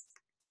impacts.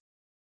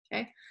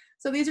 Okay.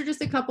 So these are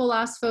just a couple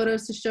last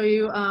photos to show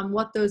you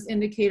what those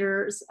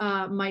indicators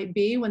might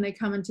be when they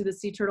come into the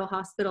Sea Turtle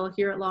Hospital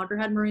here at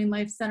Loggerhead Marine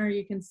Life Center.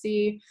 You can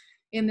see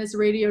in this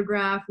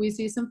radiograph, we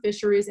see some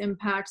fisheries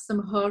impacts, some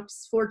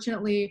hooks.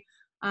 Fortunately,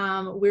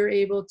 we're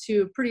able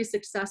to pretty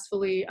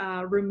successfully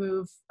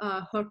remove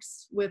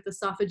hooks with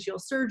esophageal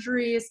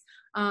surgeries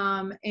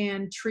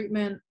and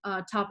treatment,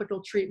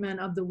 topical treatment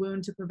of the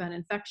wound to prevent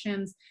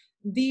infections.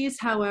 These,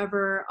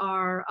 however,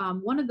 are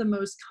one of the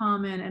most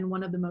common and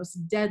one of the most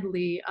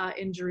deadly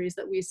injuries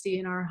that we see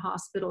in our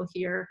hospital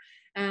here.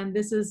 And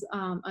this is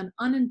an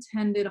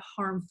unintended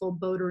harmful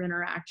boater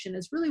interaction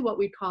is really what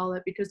we call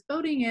it, because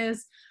boating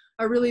is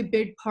a really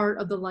big part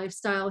of the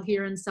lifestyle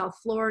here in South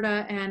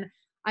Florida. And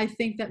I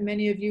think that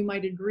many of you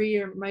might agree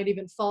or might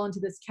even fall into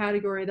this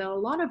category that a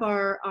lot of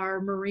our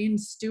marine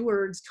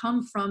stewards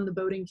come from the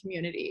boating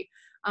community.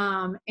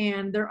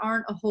 And there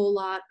aren't a whole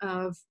lot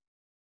of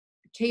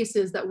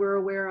cases that we're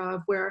aware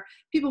of where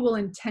people will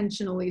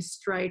intentionally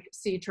strike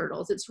sea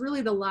turtles. It's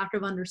really the lack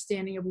of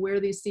understanding of where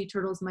these sea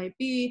turtles might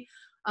be,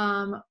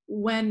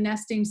 when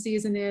nesting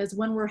season is,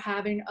 when we're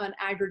having an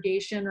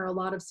aggregation or a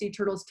lot of sea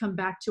turtles come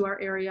back to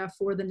our area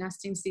for the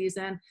nesting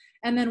season,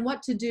 and then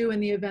what to do in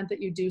the event that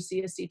you do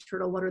see a sea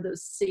turtle. What are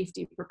those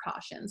safety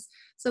precautions?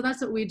 So that's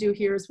what we do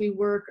here is we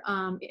work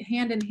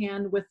hand in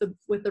hand with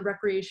the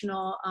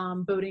recreational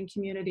boating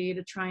community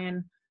to try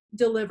and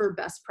deliver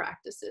best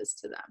practices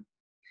to them.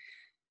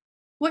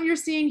 What you're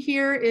seeing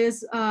here is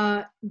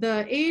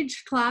the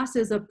age class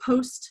is a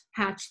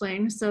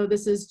post-hatchling. So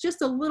this is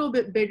just a little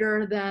bit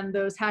bigger than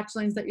those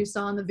hatchlings that you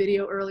saw in the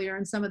video earlier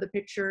in some of the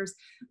pictures.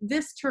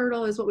 This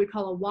turtle is what we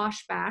call a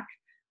washback.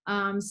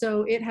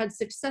 So it had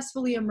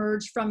successfully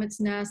emerged from its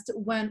nest,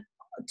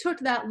 took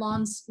that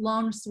long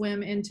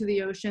swim into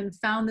the ocean,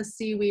 found the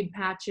seaweed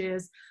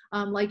patches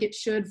like it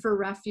should for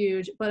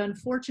refuge, but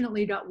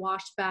unfortunately got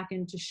washed back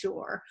into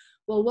shore.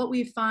 Well, what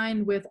we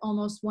find with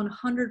almost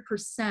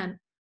 100%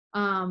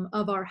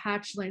 of our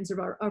hatchlings, of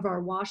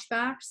our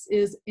washbacks,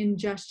 is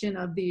ingestion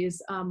of these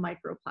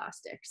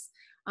microplastics.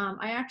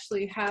 I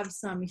actually have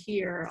some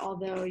here,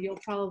 although you'll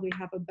probably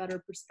have a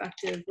better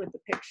perspective with the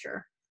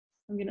picture.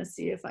 I'm gonna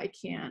see if I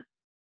can't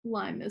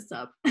line this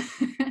up.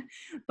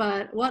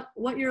 But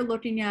what you're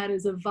looking at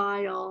is a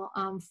vial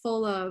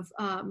full of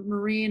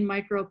marine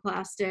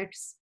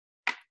microplastics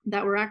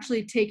that were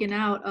actually taken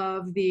out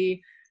of the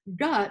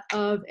gut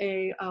of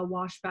a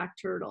washback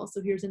turtle.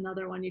 So here's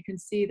another one. You can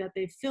see that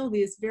they fill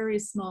these very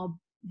small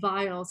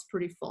vials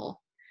pretty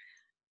full.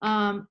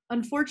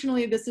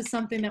 Unfortunately, this is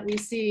something that we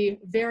see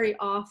very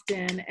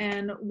often.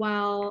 And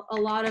while a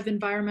lot of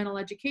environmental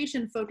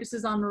education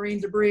focuses on marine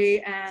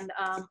debris and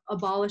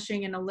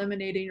abolishing and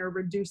eliminating or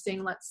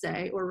reducing, let's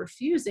say, or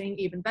refusing,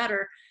 even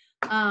better,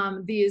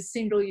 these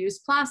single-use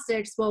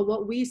plastics. Well,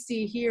 what we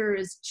see here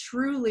is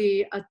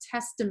truly a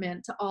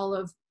testament to all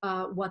of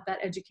what that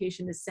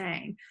education is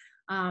saying.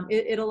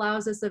 It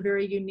allows us a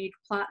very unique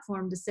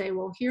platform to say,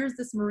 well, here's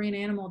this marine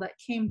animal that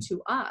came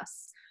to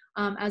us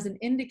as an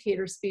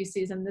indicator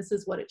species, and this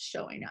is what it's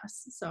showing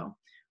us. So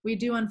we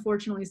do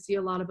unfortunately see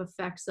a lot of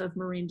effects of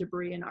marine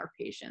debris in our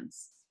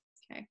patients.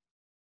 Okay.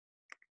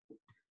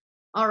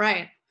 All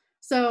right.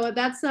 So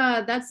that's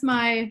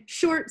my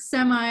short,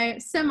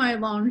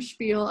 semi-long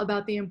spiel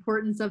about the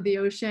importance of the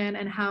ocean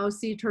and how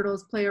sea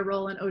turtles play a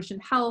role in ocean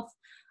health.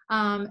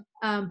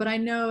 But I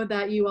know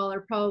that you all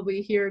are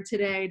probably here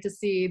today to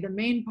see the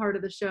main part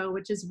of the show,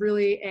 which is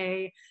really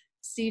a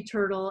sea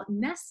turtle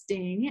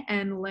nesting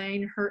and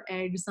laying her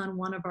eggs on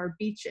one of our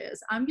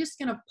beaches. I'm just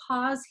gonna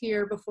pause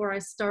here before I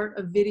start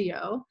a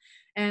video.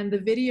 And the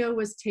video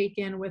was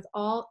taken with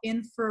all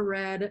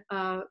infrared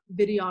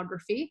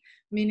videography,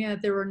 meaning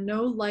that there were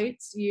no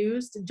lights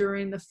used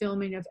during the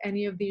filming of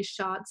any of these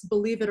shots,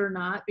 believe it or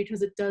not,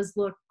 because it does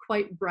look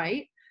quite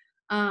bright.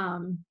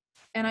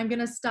 And I'm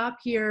gonna stop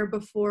here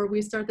before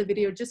we start the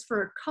video just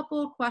for a couple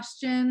of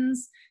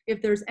questions,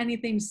 if there's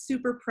anything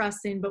super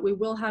pressing, but we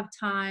will have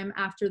time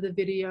after the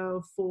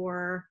video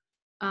for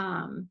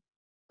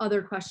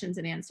other questions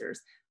and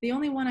answers. The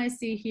only one I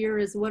see here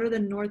is, what are the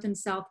north and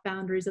south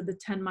boundaries of the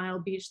 10-mile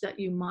beach that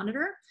you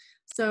monitor?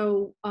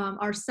 So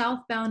our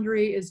south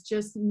boundary is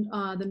just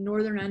the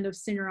northern end of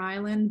Singer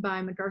Island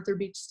by MacArthur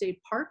Beach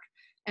State Park.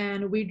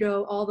 And we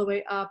go all the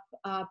way up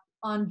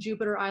on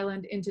Jupiter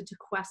Island into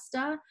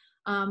Tequesta,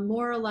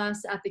 more or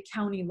less at the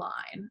county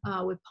line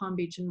with Palm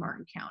Beach and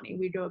Martin County.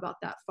 We go about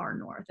that far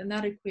north, and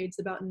that equates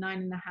about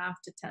 9.5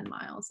 to 10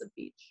 miles of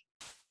beach.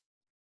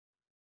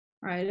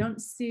 All right, I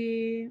don't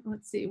see,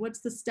 let's see,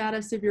 what's the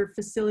status of your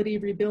facility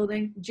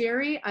rebuilding?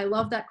 Jerry, I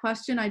love that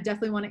question. I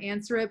definitely want to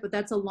answer it, but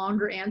that's a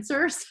longer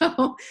answer,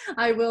 so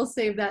I will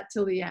save that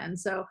till the end.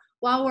 So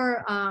while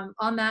we're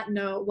on that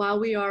note, while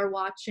we are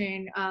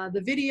watching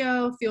the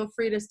video, feel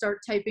free to start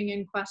typing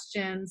in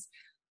questions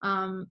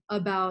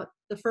about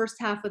the first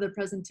half of the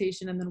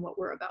presentation and then what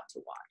we're about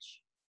to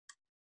watch.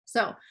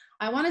 So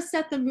I want to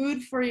set the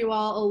mood for you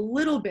all a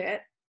little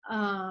bit.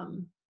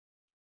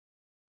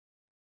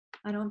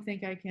 I don't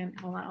think I can,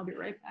 hold on, I'll be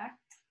right back.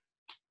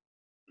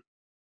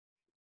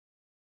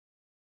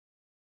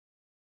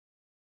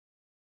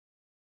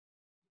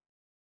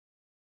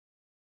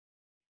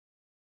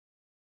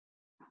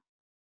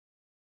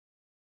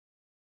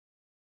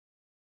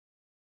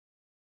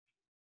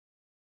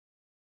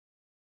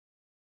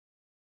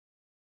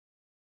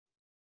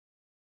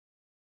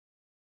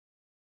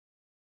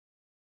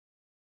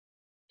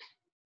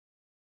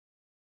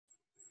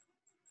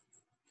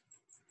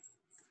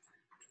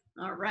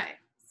 All right,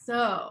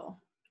 so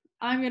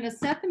I'm gonna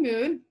set the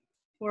mood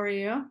for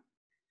you.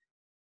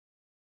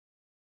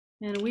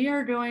 And we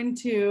are going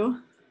to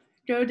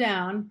go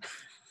down.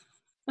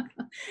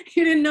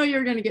 You didn't know you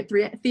were gonna get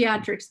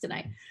theatrics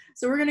tonight.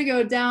 So we're gonna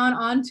go down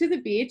onto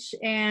the beach,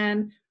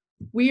 and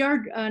we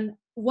are,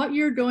 what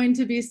you're going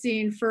to be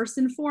seeing first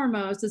and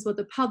foremost is what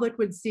the public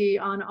would see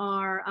on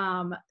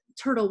our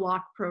Turtle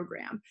Walk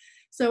program.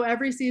 So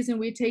every season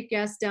we take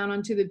guests down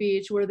onto the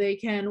beach where they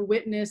can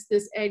witness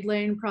this egg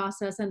laying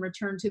process and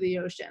return to the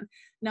ocean.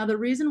 Now, the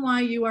reason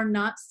why you are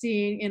not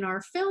seeing in our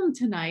film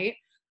tonight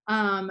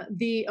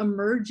the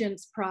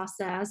emergence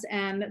process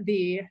and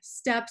the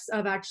steps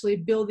of actually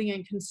building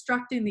and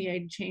constructing the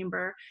egg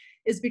chamber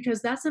is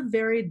because that's a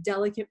very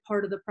delicate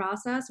part of the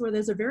process where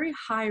there's a very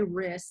high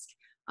risk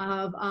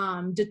of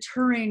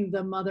deterring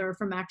the mother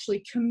from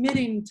actually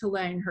committing to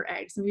laying her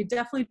eggs. And we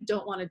definitely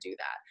don't want to do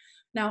that.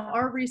 Now,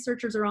 our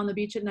researchers are on the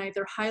beach at night.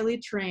 They're highly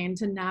trained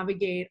to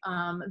navigate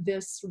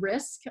this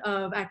risk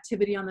of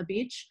activity on the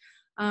beach.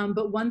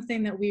 But one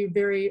thing that we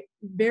very,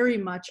 very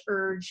much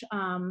urge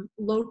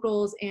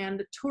locals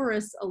and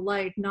tourists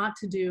alike not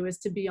to do is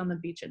to be on the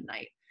beach at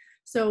night.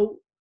 So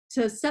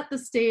to set the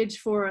stage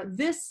for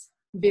this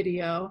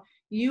video,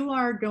 you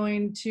are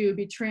going to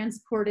be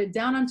transported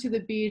down onto the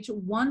beach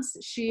once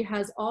she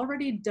has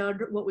already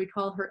dug what we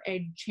call her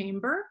egg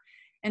chamber,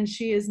 and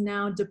she is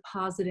now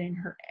depositing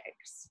her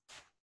eggs.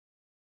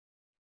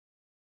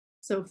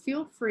 So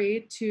feel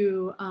free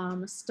to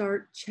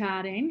start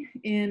chatting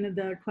in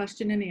the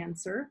question and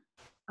answer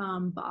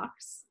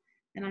box,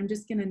 and I'm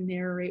just gonna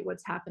narrate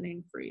what's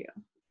happening for you.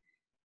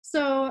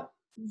 So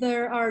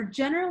there are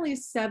generally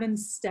 7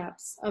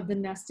 steps of the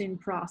nesting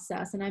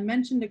process, and I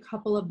mentioned a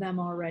couple of them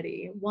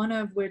already, one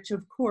of which,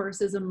 of course,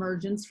 is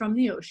emergence from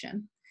the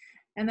ocean.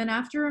 And then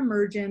after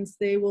emergence,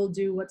 they will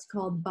do what's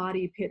called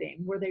body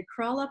pitting, where they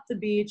crawl up the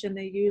beach and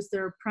they use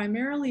their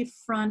primarily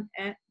front,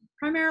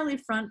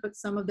 but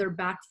some of their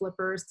back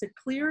flippers to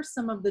clear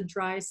some of the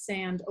dry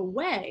sand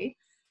away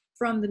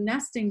from the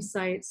nesting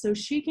site so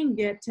she can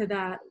get to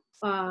that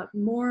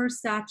more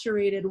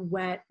saturated,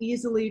 wet,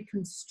 easily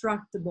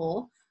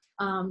constructible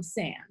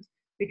sand,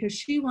 because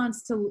she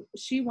wants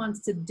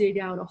to dig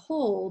out a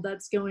hole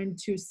that's going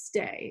to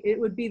stay. It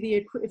would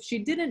be if she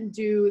didn't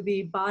do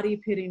the body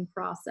pitting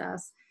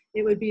process,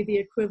 it would be the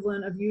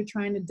equivalent of you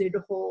trying to dig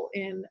a hole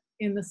in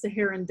in the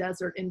Saharan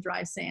desert in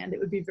dry sand. It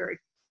would be very,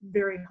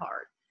 very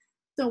hard.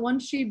 So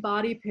once she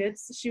body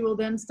pits, she will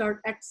then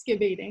start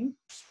excavating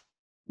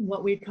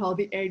what we call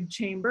the egg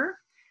chamber.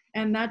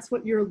 And that's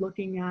what you're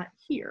looking at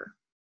here.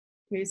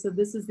 Okay, so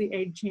this is the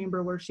egg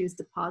chamber where she's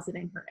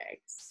depositing her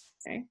eggs.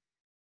 Okay.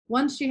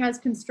 Once she has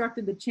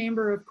constructed the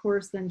chamber, of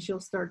course, then she'll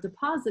start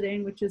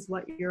depositing, which is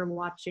what you're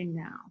watching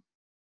now.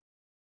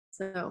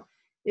 So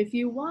if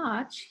you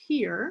watch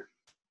here,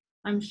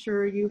 I'm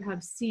sure you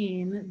have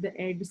seen the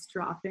eggs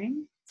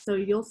dropping. So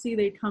you'll see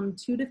they come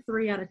 2 to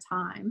 3 at a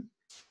time.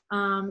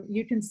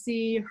 You can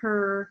see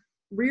her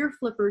rear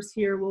flippers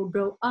here will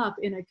go up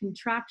in a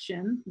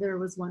contraction. There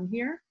was one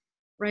here,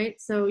 right?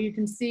 So you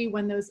can see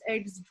when those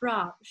eggs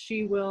drop,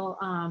 she will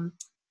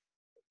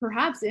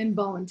perhaps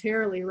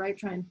involuntarily, right,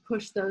 try and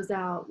push those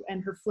out,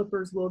 and her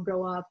flippers will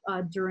go up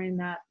during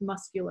that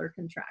muscular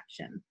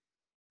contraction.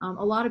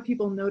 A lot of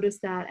people notice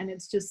that, and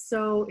it's just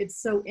so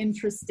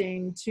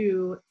interesting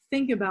to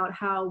think about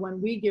how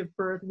when we give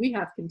birth, we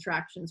have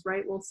contractions,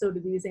 right? Well, so do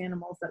these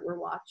animals that we're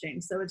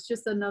watching. So it's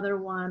just another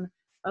one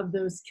of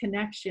those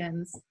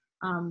connections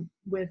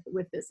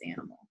with this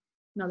animal,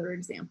 another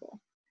example.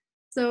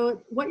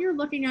 So what you're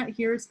looking at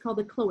here is called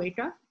the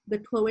cloaca. The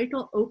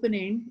cloacal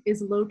opening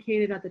is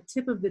located at the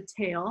tip of the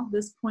tail.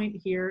 This point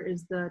here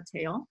is the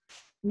tail.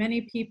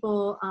 Many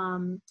people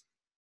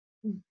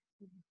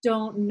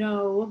don't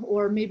know,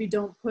 or maybe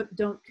don't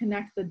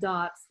connect the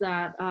dots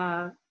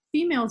that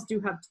females do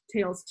have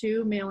tails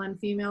too, male and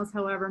females.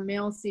 However,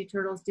 male sea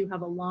turtles do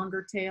have a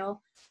longer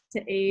tail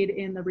to aid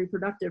in the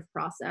reproductive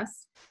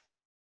process.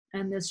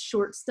 And this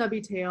short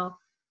stubby tail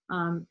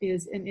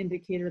is an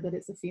indicator that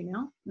it's a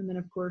female. And then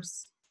of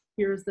course,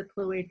 here's the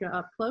cloaca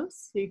up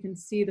close. So you can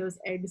see those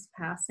eggs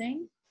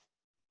passing.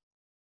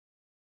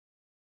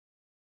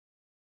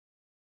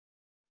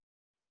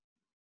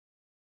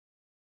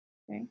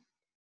 Okay.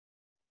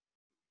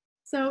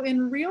 So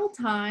in real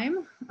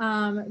time,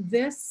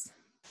 this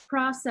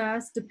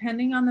process,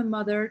 depending on the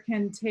mother,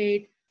 can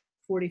take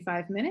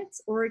 45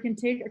 minutes or it can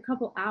take a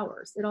couple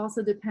hours. It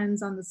also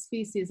depends on the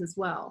species as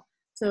well.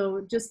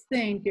 So just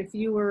think, if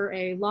you were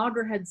a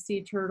loggerhead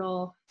sea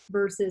turtle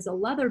versus a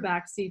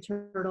leatherback sea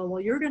turtle,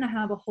 well, you're going to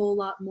have a whole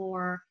lot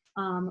more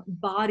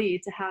body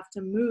to have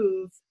to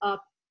move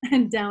up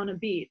and down a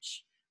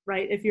beach,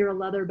 right? If you're a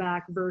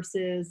leatherback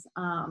versus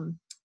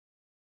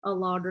a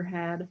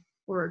loggerhead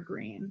or a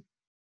green.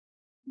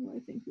 Oh, I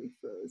think we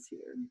froze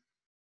here.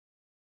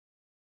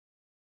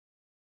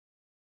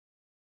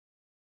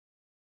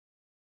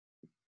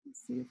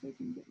 Let's see if I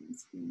can get my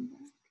screen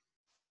back.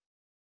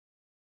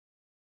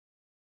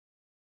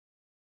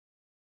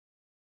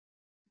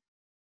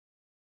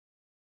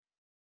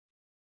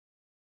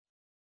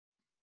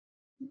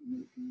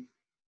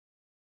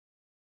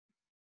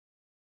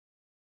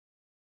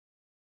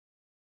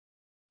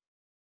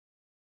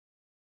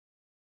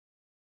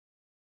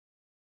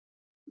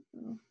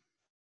 Oh.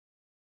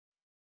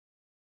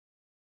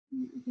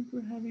 I think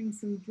we're having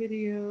some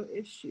video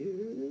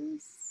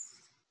issues.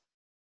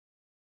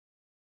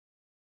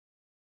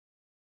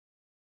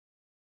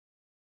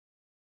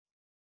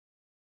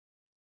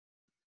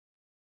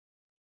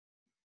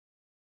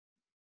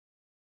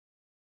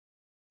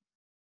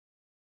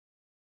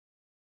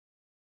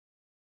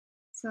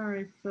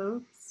 Sorry,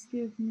 folks,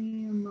 give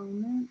me a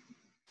moment.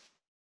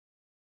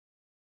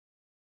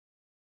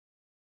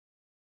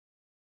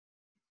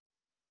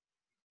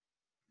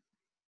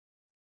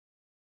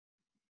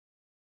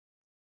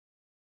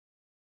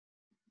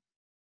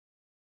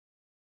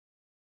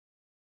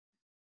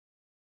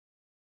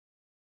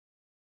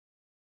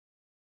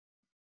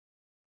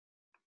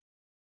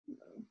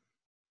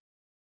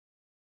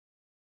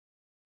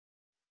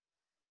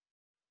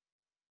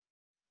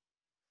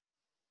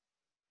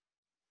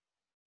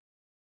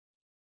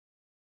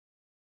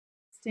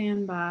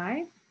 Stand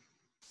by.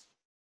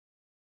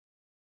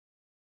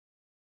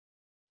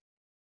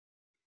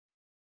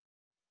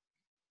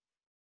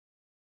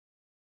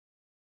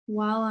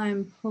 While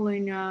I'm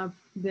pulling up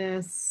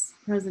this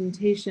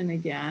presentation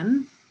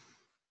again,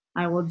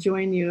 I will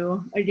join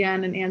you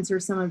again and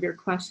answer some of your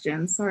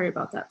questions. Sorry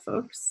about that,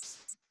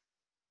 folks.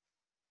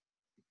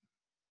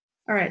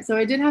 All right, so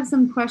I did have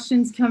some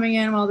questions coming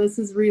in while this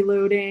is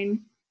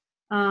reloading.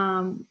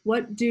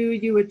 What do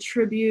you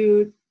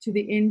attribute to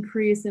the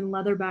increase in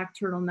leatherback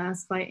turtle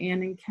nests by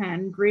Ann and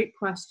Ken? Great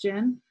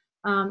question.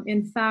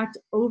 In fact,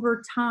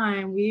 over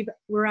time,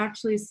 we're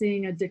actually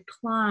seeing a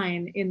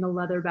decline in the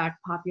leatherback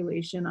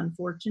population,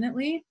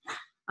 unfortunately.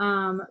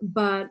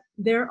 But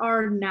there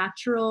are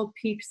natural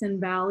peaks and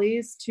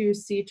valleys to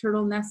sea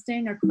turtle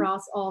nesting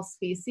across all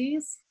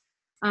species.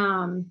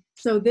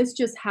 So this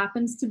just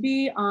happens to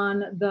be on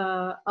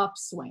the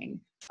upswing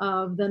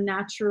of the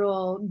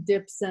natural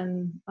dips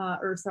and,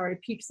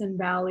 peaks and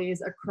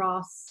valleys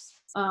across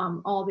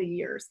all the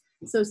years.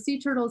 So sea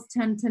turtles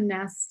tend to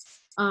nest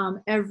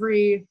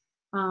every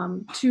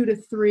 2 to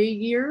 3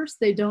 years.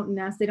 They don't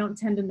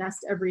tend to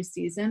nest every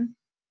season.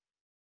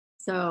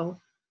 So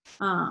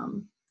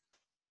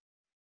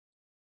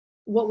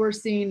what we're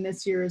seeing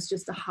this year is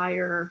just a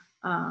higher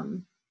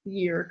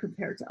year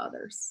compared to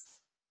others.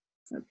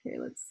 Okay,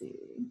 let's see.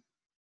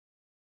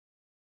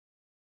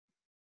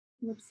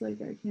 Looks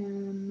like I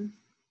can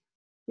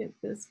get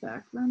this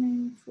back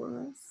running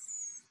for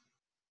us.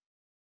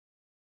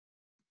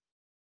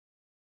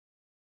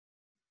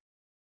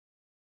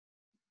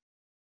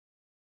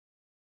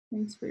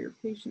 Thanks for your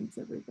patience,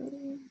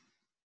 everybody.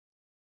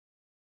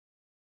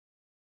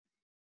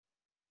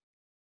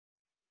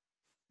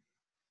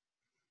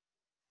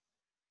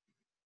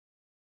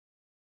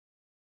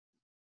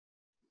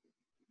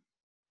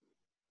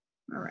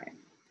 All right.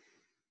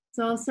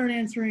 So I'll start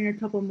answering a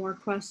couple more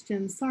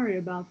questions. Sorry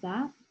about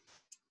that.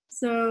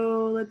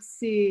 So let's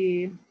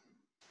see.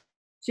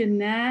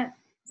 Jeanette,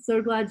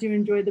 so glad you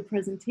enjoyed the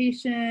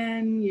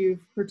presentation.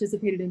 You've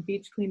participated in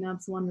beach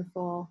cleanups,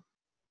 wonderful.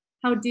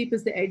 How deep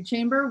is the egg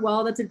chamber?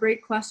 Well, that's a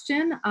great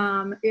question.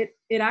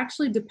 It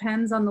actually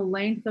depends on the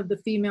length of the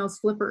female's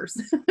flippers.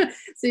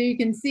 So you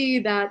can see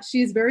that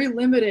she's very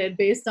limited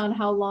based on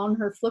how long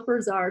her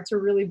flippers are to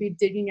really be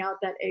digging out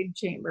that egg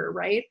chamber,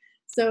 right?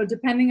 So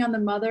depending on the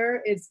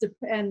mother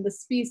and the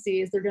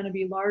species, they're going to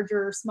be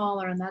larger or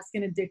smaller, and that's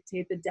going to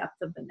dictate the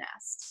depth of the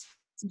nest.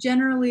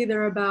 Generally,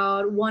 they're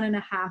about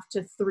 1.5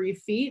 to 3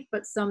 feet,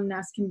 but some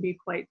nests can be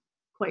quite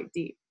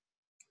deep.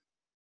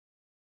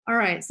 All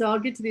right, so I'll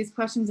get to these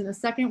questions in a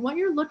second. What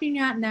you're looking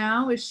at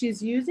now is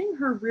she's using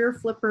her rear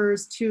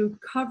flippers to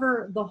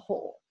cover the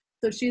hole.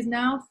 So she's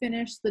now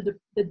finished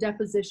the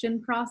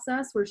deposition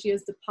process where she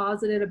has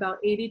deposited about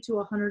 80 to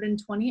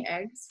 120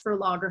 eggs for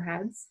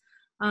loggerheads.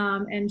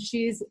 And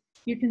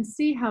you can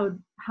see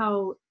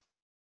how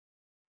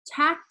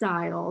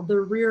tactile the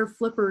rear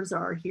flippers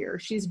are here.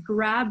 She's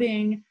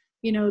grabbing,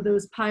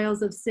 those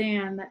piles of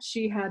sand that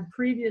she had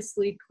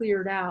previously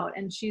cleared out,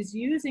 and she's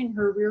using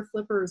her rear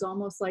flippers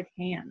almost like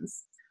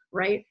hands,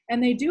 right?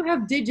 And they do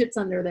have digits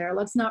under there,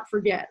 let's not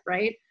forget,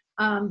 right?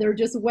 They're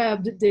just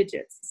webbed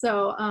digits.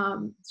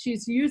 So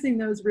she's using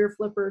those rear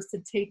flippers to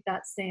take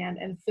that sand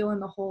and fill in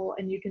the hole,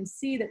 and you can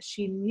see that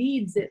she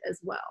needs it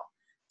as well.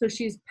 So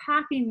she's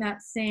packing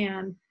that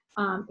sand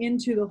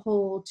into the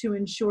hole to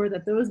ensure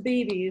that those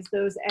babies,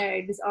 those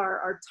eggs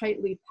are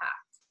tightly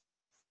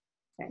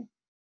packed, okay?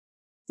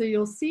 So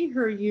you'll see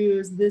her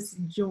use this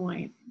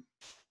joint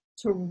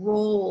to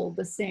roll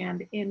the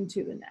sand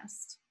into the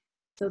nest.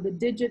 So the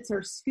digits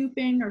are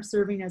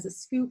serving as a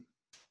scoop,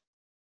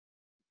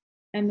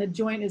 and the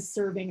joint is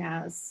serving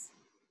as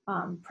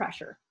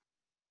pressure.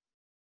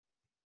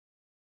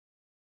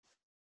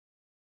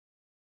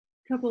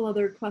 Couple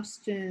other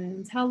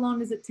questions. How long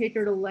does it take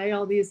her to lay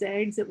all these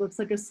eggs? It looks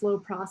like a slow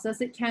process.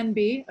 It can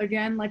be.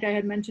 Again, like I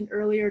had mentioned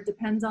earlier, it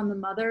depends on the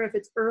mother. If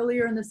it's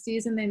earlier in the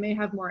season, they may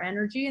have more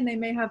energy and they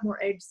may have more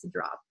eggs to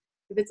drop.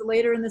 If it's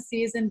later in the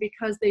season,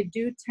 because they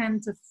do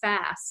tend to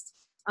fast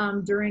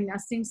during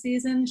nesting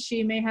season,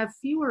 she may have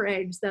fewer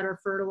eggs that are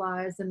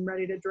fertilized and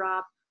ready to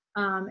drop.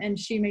 And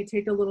she may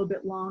take a little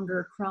bit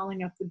longer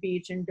crawling up the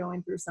beach and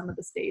going through some of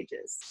the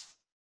stages.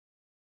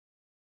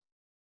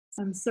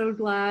 I'm so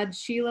glad,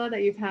 Sheila,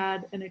 that you've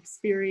had an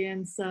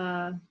experience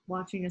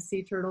watching a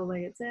sea turtle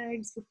lay its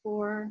eggs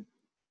before.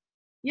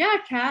 Yeah,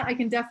 Kat, I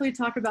can definitely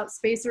talk about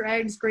spacer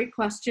eggs. Great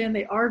question.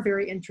 They are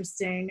very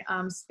interesting.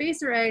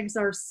 Spacer eggs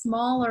are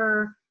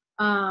smaller.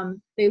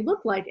 They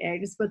look like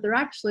eggs, but they're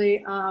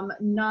actually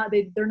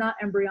they're not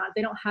embryonic.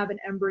 They don't have an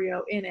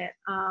embryo in it.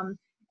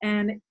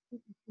 And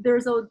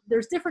there's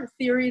different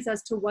theories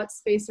as to what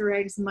spacer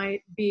eggs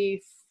might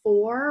be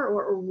for,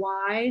 or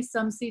why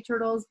some sea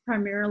turtles,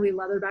 primarily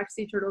leatherback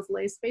sea turtles,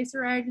 lay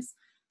spacer eggs.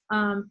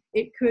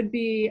 It could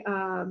be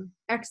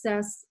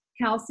excess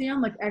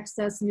calcium, like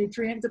excess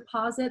nutrient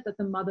deposit that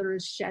the mother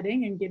is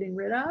shedding and getting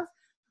rid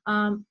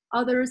of.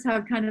 Others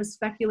have kind of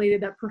speculated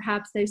that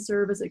perhaps they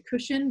serve as a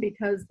cushion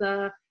because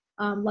the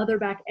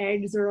leatherback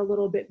eggs are a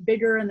little bit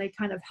bigger and they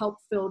kind of help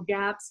fill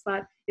gaps,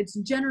 but it's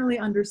generally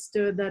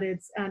understood that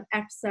it's an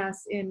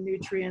excess in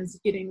nutrients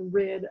getting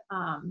rid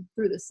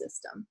through the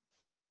system.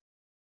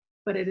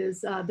 But it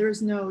is,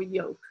 there's no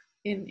yolk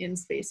in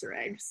spacer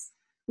eggs.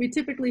 We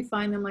typically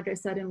find them, like I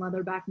said, in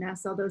leatherback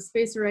nests, although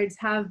spacer eggs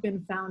have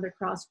been found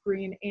across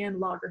green and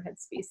loggerhead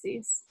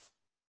species.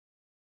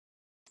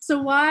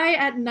 So why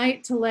at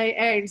night to lay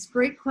eggs?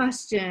 Great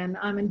question.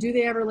 And do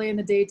they ever lay in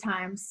the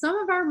daytime? Some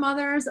of our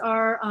mothers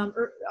are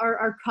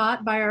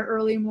caught by our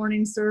early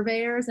morning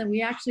surveyors, and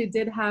we actually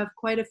did have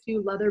quite a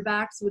few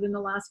leatherbacks within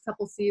the last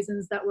couple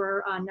seasons that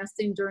were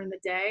nesting during the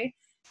day.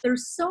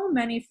 There's so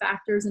many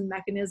factors and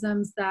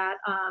mechanisms that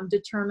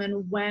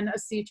determine when a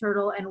sea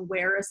turtle and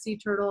where a sea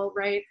turtle,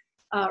 right,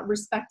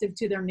 respective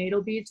to their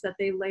natal beach, that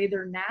they lay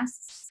their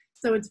nests.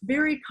 So it's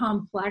very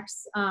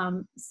complex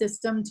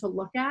system to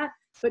look at,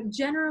 but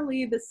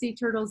generally the sea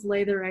turtles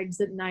lay their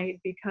eggs at night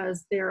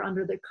because they're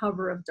under the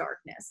cover of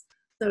darkness.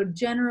 So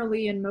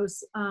generally in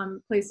most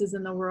places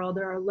in the world,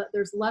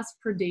 there's less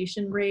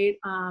predation rate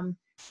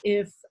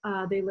if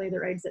they lay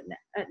their eggs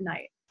at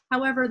night.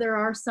 However, there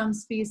are some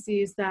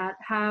species that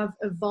have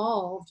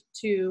evolved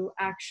to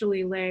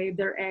actually lay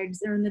their eggs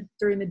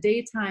during the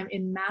daytime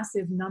in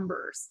massive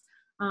numbers.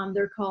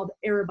 They're called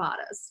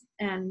Arabatas,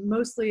 and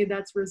mostly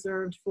that's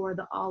reserved for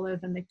the olive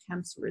and the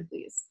Kemp's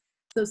Ridleys.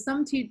 So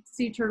some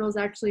sea turtles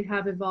actually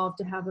have evolved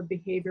to have a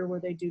behavior where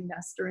they do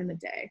nest during the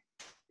day.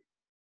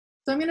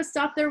 So I'm going to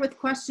stop there with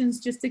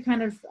questions just to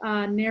kind of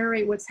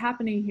narrate what's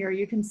happening here.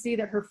 You can see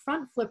that her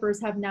front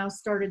flippers have now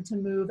started to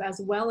move as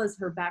well as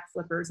her back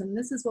flippers, and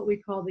this is what we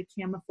call the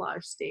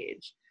camouflage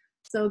stage.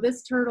 So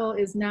this turtle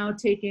is now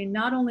taking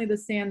not only the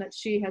sand that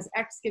she has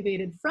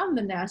excavated from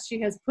the nest,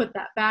 she has put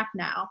that back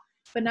now,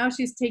 but now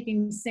she's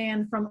taking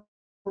sand from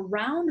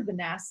around the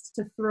nest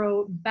to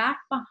throw back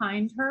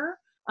behind her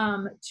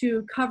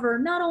to cover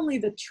not only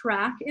the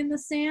track in the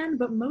sand,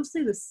 but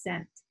mostly the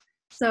scent.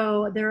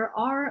 So there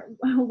are,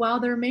 while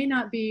there may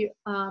not be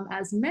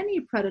as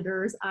many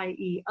predators,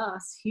 i.e.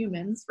 us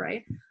humans,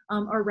 right,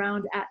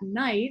 around at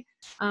night,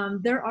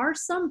 there are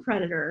some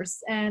predators.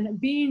 And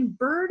being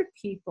bird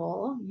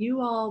people, you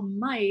all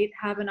might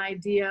have an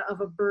idea of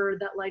a bird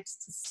that likes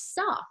to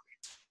stalk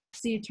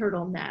sea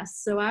turtle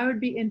nests. So I would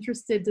be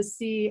interested to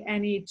see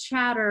any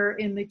chatter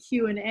in the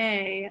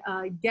Q&A,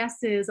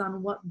 guesses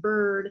on what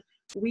bird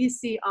we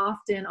see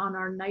often on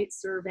our night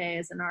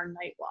surveys and our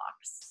night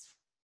walks.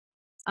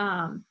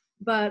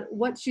 But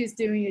what she's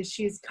doing is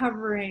she's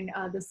covering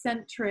the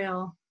scent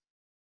trail,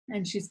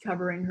 and she's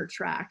covering her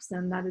tracks,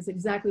 and that is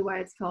exactly why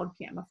it's called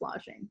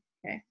camouflaging.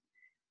 Okay.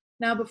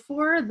 Now,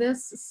 before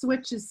this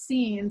switches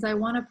scenes, I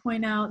want to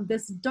point out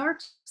this dark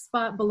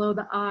spot below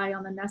the eye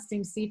on the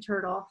nesting sea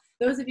turtle.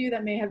 Those of you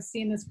that may have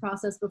seen this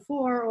process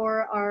before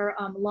or are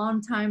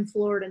longtime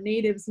Florida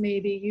natives,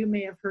 maybe you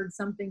may have heard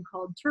something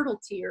called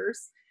turtle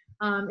tears.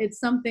 It's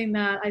something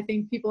that I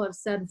think people have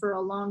said for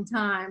a long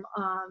time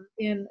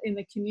in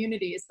the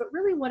communities, but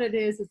really what it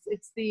is,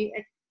 it's the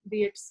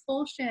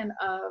expulsion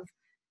of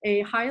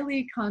a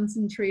highly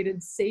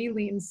concentrated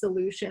saline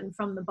solution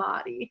from the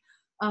body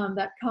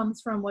that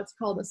comes from what's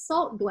called a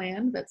salt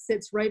gland that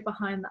sits right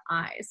behind the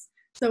eyes.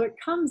 So it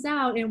comes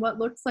out in what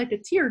looks like a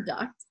tear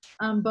duct,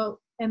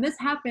 and this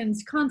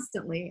happens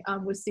constantly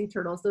with sea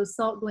turtles. Those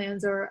salt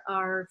glands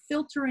are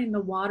filtering the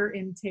water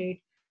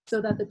intake so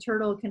that the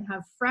turtle can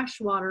have fresh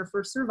water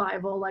for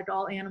survival like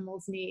all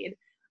animals need.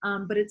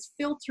 But it's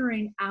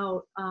filtering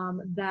out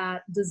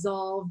that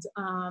dissolved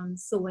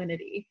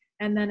salinity,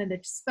 and then it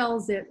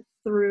expels it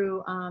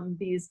through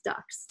these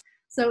ducts.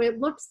 So it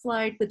looks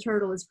like the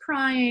turtle is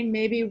crying.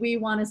 Maybe we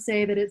want to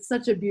say that it's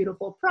such a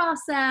beautiful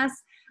process,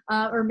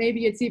 or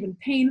maybe it's even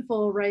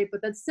painful, right?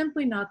 But that's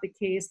simply not the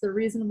case. The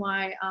reason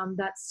why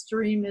that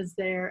stream is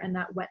there and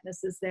that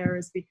wetness is there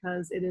is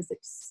because it is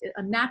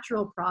a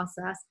natural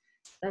process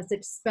that's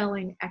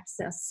expelling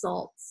excess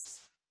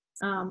salts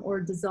or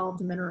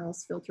dissolved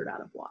minerals filtered out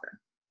of water.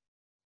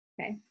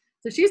 Okay,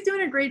 so she's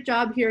doing a great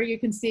job here. You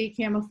can see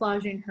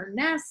camouflaging her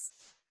nest.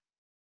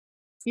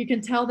 You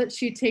can tell that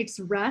she takes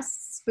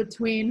rests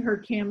between her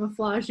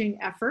camouflaging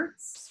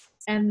efforts.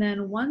 And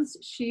then once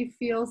she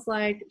feels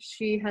like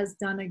she has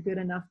done a good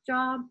enough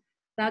job,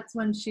 that's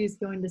when she's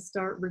going to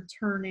start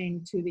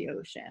returning to the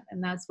ocean.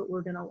 And that's what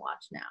we're going to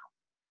watch now.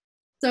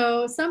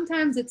 So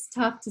sometimes it's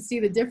tough to see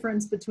the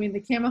difference between the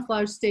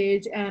camouflage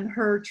stage and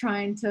her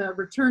trying to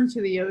return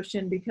to the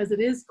ocean, because it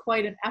is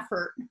quite an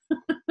effort.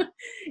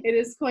 It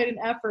is quite an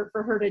effort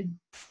for her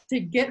to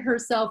get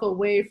herself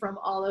away from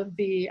all of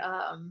the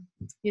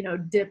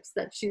dips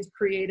that she's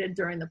created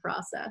during the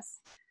process.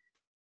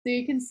 So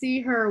you can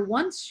see her,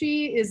 once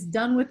she is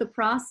done with the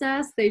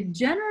process, they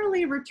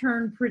generally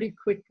return pretty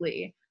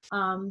quickly.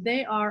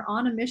 They are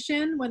on a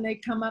mission when they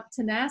come up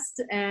to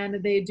nest,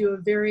 and they do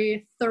a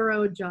very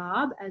thorough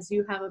job, as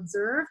you have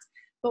observed.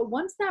 But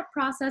once that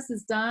process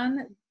is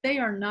done, they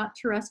are not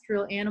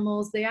terrestrial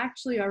animals. They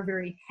actually are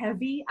very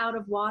heavy out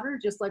of water,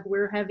 just like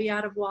we're heavy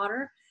out of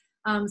water.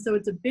 So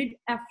it's a big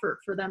effort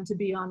for them to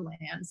be on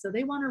land. So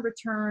they want to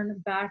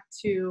return back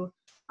to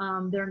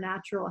their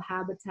natural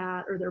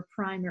habitat, or their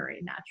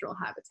primary natural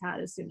habitat,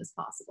 as soon as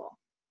possible.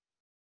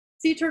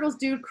 Sea turtles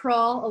do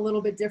crawl a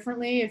little bit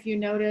differently. If you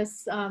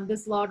notice,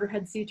 this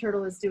loggerhead sea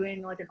turtle is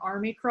doing like an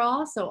army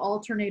crawl, so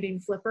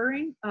alternating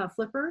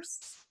flippers.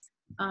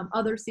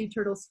 Other sea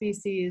turtle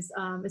species,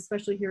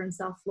 especially here in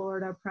South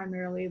Florida,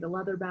 primarily the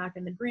leatherback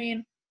and the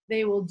green,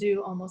 they will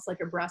do almost like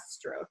a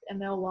breaststroke, and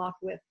they'll walk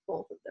with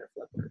both of their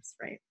flippers,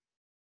 right?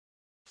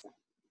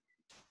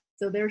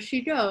 So there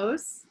she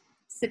goes,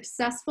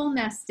 successful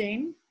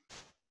nesting.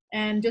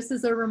 And just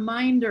as a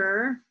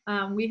reminder,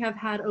 we have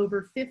had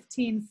over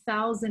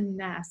 15,000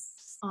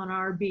 nests on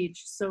our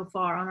beach so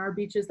far, on our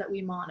beaches that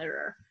we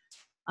monitor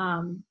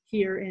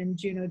here in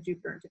Juneau,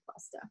 Jupiter, and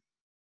Tequesta.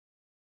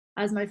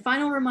 As my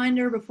final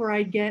reminder before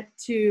I get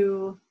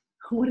to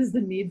what is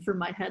the need for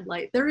my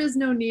headlight? There is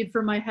no need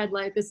for my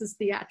headlight. This is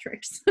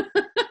theatrics.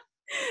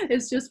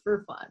 It's just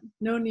for fun.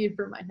 No need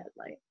for my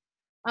headlight.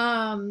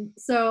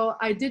 So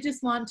I did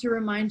just want to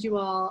remind you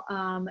all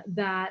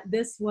that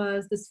this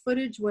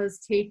footage was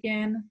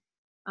taken.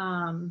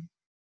 I'm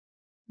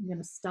going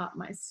to stop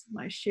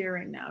my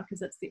sharing now, because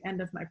that's the end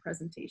of my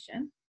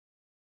presentation.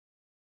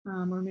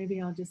 Or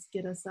maybe I'll just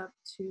get us up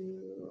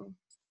to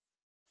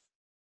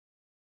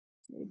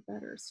a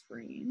better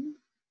screen.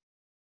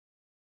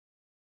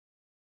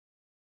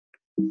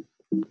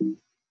 Here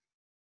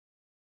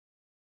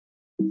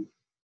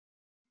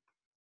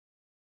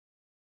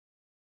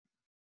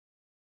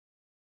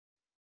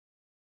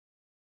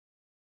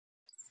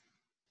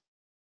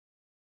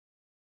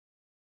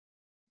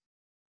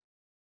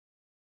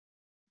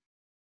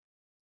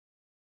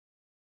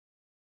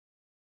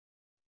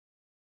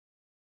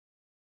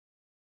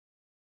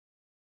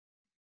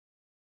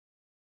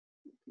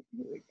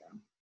we go.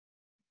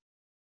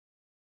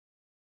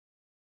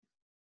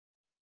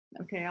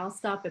 Okay, I'll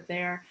stop it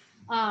there.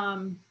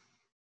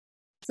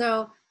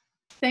 So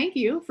thank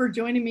you for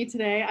joining me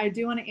today. I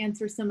do want to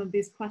answer some of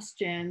these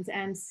questions.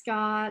 And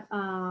Scott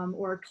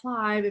or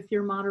Clive, if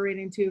you're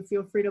moderating too,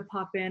 feel free to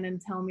pop in and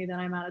tell me that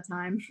I'm out of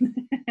time.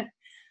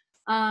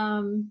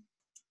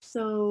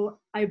 So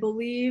I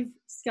believe,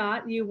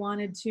 Scott, you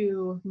wanted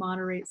to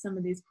moderate some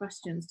of these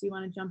questions. Do you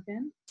want to jump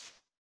in?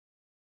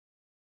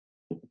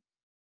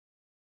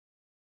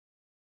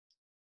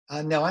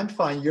 No, I'm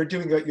fine. You're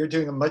doing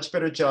a much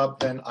better job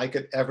than I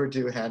could ever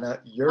do, Hannah.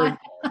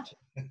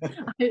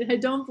 I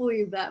don't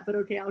believe that, but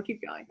okay, I'll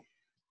keep going.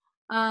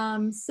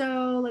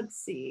 So let's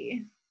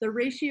see. The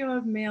ratio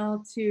of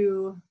male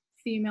to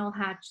female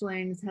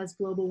hatchlings, has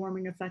global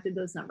warming affected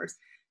those numbers?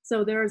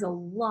 So there's a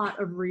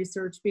lot of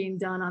research being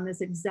done on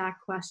this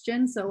exact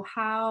question. So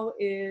how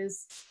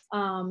is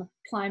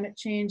climate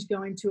change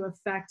going to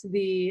affect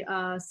the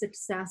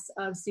success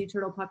of sea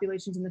turtle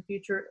populations in the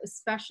future,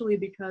 especially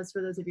because,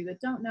 for those of you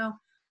that don't know,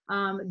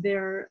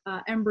 their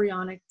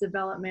embryonic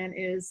development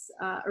is,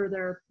 or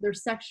their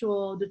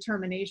sexual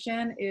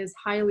determination is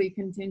highly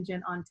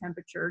contingent on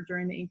temperature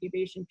during the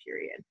incubation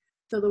period.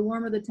 So the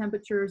warmer the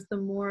temperatures, the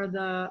more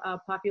the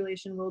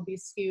population will be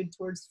skewed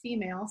towards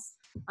females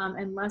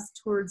and less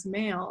towards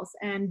males.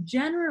 And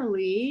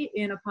generally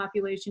in a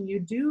population, you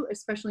do,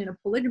 especially in a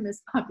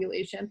polygamous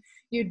population,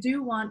 you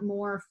do want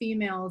more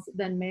females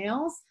than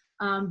males.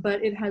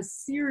 But it has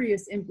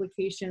serious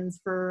implications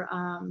for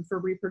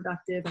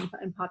reproductive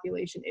and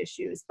population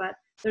issues. But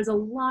there's a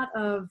lot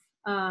of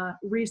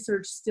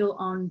research still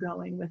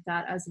ongoing with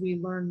that as we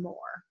learn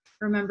more.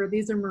 Remember,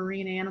 these are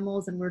marine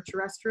animals and we're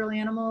terrestrial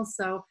animals,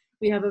 so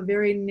we have a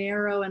very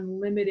narrow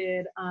and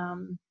limited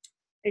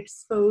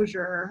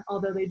exposure,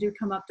 although they do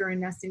come up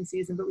during nesting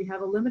season, but we have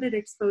a limited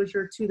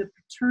exposure to the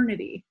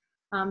paternity.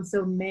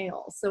 So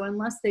males. So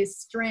unless they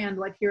strand,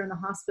 like here in the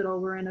hospital,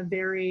 we're in a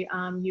very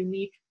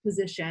unique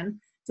position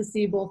to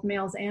see both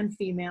males and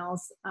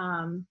females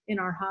in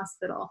our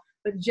hospital.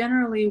 But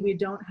generally, we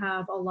don't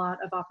have a lot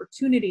of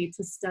opportunity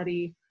to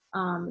study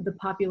the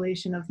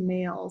population of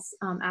males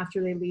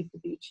after they leave the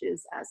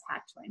beaches as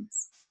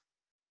hatchlings.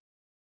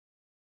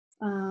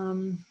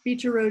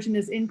 Beach erosion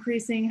is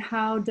increasing.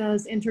 How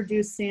does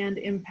introduced sand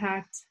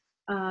impact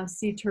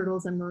sea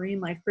turtles and marine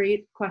life?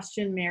 Great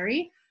question,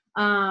 Mary.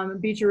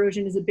 Beach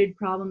erosion is a big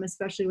problem,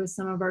 especially with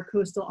some of our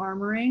coastal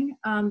armoring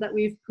that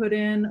we've put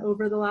in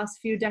over the last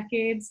few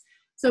decades.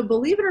 So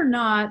believe it or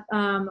not,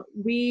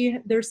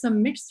 there's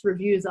some mixed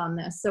reviews on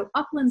this. So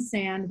upland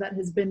sand that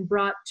has been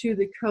brought to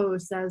the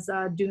coast as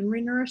dune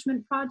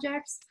renourishment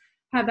projects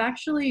have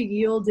actually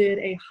yielded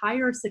a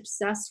higher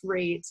success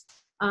rate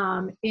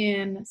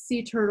in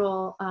sea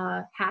turtle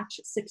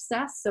hatch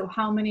success. So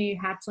how many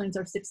hatchlings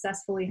are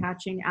successfully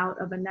hatching out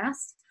of a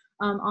nest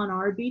on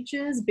our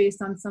beaches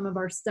based on some of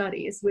our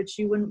studies, which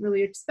you wouldn't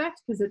really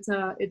expect because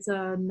it's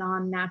a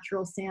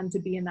non-natural sand to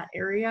be in that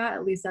area,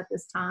 at least at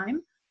this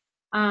time.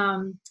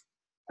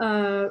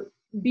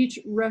 Beach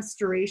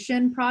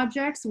restoration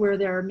projects where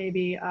they're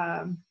maybe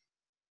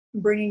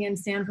bringing in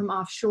sand from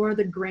offshore,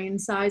 the grain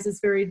size is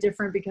very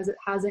different because it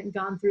hasn't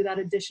gone through that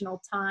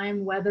additional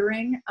time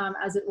weathering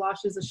as it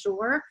washes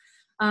ashore.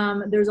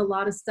 There's a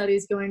lot of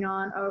studies going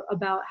on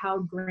about how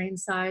grain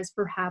size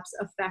perhaps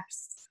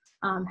affects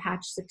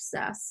hatch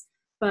success.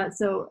 But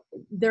so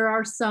there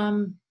are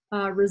some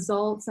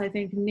results, I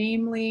think,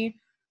 namely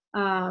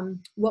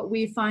what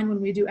we find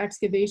when we do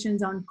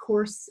excavations on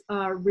coarse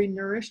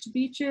renourished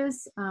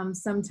beaches.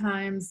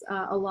 Sometimes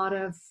a lot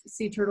of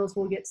sea turtles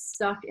will get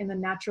stuck in the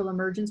natural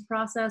emergence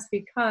process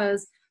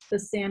because the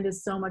sand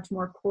is so much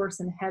more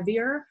coarse and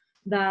heavier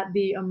that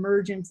the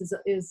emergence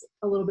is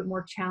a little bit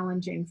more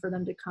challenging for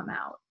them to come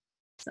out.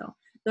 So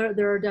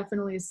there are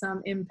definitely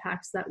some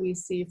impacts that we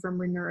see from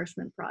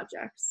renourishment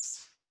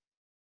projects.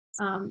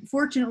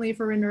 Fortunately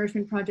for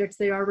renourishment projects,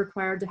 they are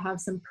required to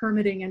have some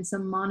permitting and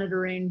some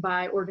monitoring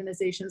by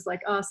organizations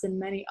like us and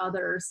many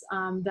others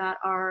that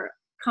are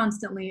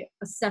constantly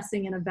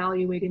assessing and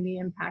evaluating the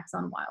impacts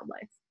on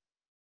wildlife.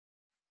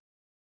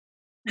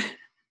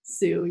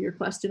 Sue, your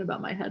question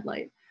about my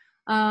headlight.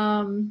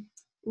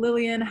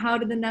 Lillian, how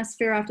did the nest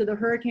fare after the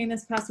hurricane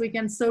this past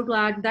weekend? So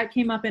glad. That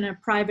came up in a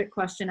private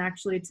question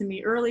actually to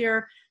me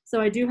earlier.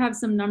 So I do have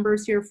some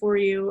numbers here for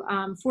you.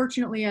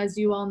 Fortunately, as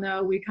you all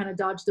know, we kind of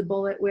dodged a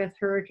bullet with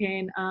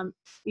Hurricane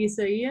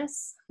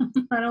Isaias.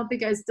 I don't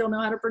think I still know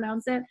how to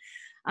pronounce it.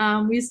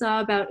 We saw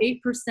about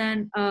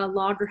 8%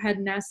 loggerhead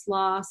nest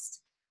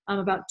lost,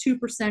 about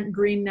 2%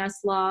 green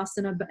nest loss,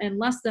 and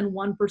less than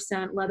 1%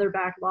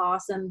 leatherback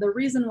loss. And the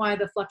reason why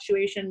the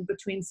fluctuation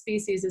between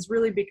species is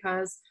really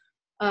because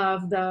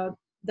of the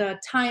the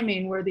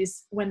timing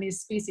when these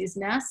species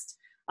nest.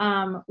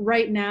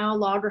 Right now,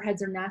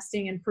 loggerheads are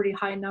nesting in pretty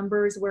high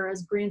numbers,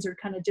 whereas greens are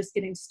kind of just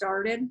getting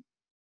started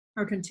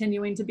or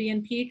continuing to be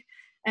in peak.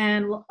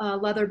 And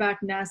leatherback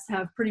nests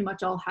have pretty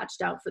much all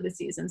hatched out for the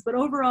seasons. But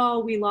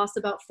overall, we lost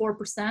about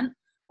 4%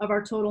 of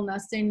our total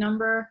nesting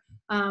number,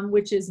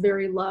 which is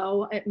very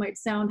low. It might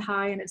sound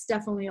high, and it's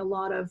definitely a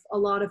lot of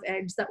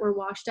eggs that were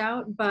washed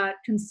out. But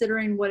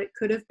considering what it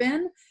could have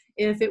been,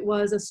 if it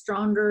was a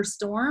stronger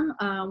storm,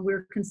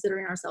 we're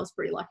considering ourselves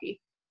pretty lucky.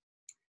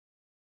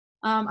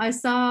 I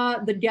saw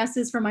the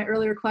guesses from my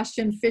earlier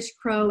question, fish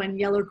crow and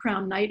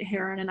yellow-crowned night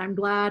heron, and I'm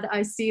glad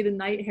I see the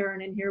night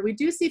heron in here. We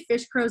do see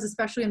fish crows,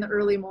 especially in the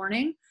early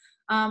morning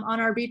on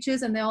our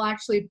beaches, and they'll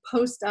actually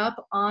post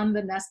up on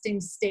the nesting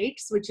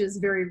stakes, which is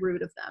very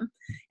rude of them,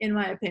 in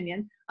my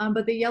opinion.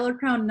 But the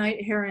yellow-crowned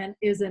night heron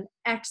is an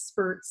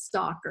expert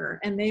stalker,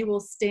 and they will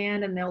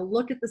stand and they'll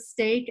look at the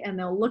stake and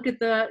they'll look at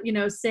the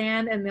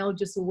sand, and they'll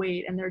just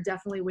wait, and they're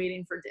definitely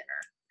waiting for dinner.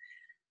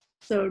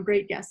 So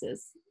great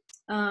guesses.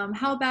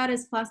 How bad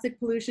is plastic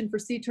pollution for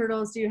sea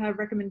turtles? Do you have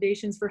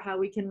recommendations for how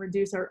we can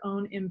reduce our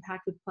own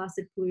impact with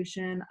plastic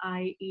pollution,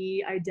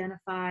 i.e.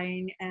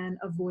 identifying and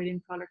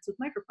avoiding products with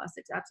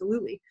microplastics?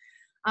 Absolutely.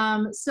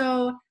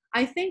 So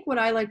I think what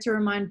I like to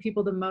remind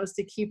people the most,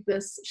 to keep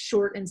this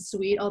short and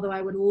sweet, although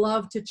I would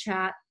love to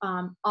chat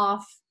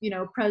off,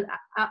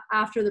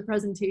 after the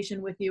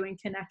presentation with you and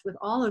connect with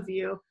all of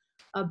you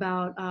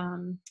about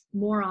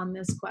more on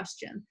this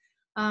question.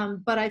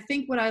 But I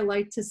think what I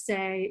like to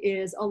say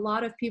is a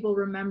lot of people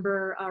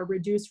remember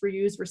reduce,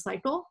 reuse,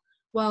 recycle.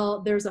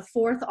 Well, there's a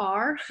fourth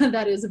R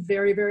that is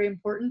very, very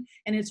important,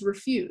 and it's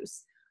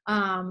refuse.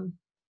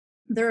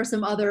 There are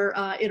some other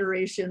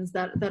iterations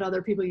that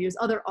other people use,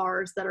 other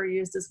R's that are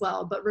used as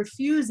well. But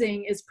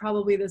refusing is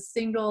probably the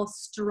single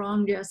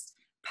strongest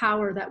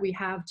power that we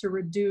have to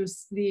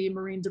reduce the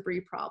marine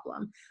debris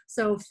problem.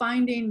 So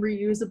finding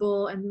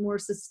reusable and more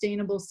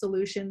sustainable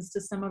solutions to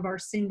some of our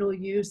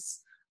single-use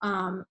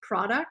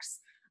products,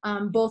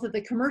 both at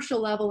the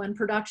commercial level and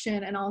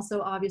production, and also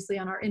obviously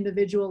on our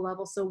individual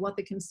level. So what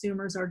the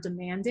consumers are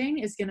demanding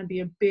is going to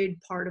be a big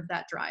part of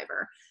that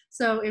driver.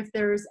 So if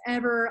there's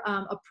ever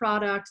a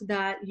product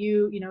that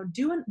do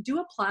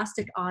a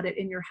plastic audit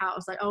in your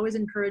house. I always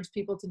encourage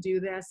people to do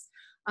this.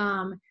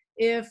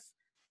 If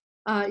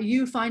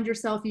you find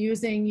yourself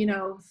using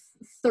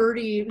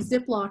 30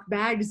 Ziploc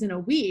bags in a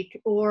week,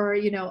 or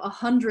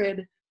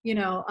 100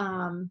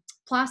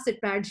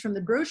 plastic bags from the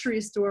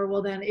grocery store,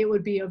 well, then it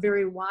would be a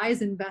very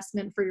wise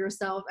investment for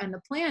yourself and the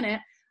planet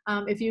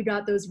if you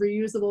got those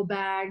reusable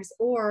bags,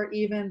 or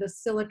even the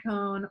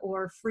silicone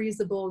or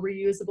freezable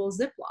reusable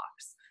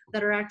Ziplocs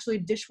that are actually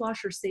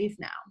dishwasher safe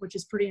now, which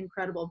is pretty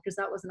incredible because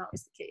that wasn't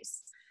always the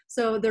case.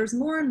 So there's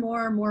more and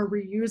more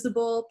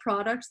reusable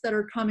products that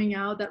are coming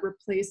out that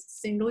replace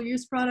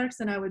single-use products,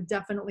 and I would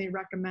definitely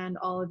recommend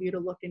all of you to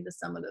look into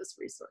some of those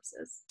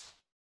resources.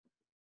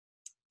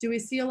 Do we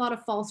see a lot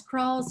of false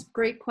crawls?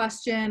 Great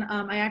question.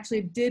 I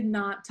actually did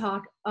not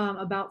talk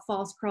about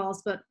false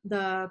crawls, but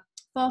the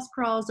false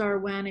crawls are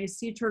when a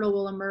sea turtle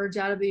will emerge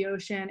out of the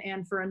ocean,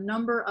 and for a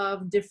number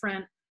of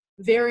different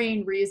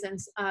varying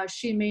reasons,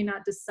 she may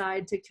not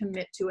decide to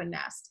commit to a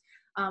nest.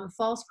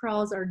 False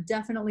crawls are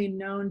definitely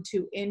known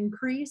to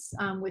increase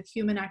with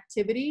human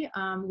activity.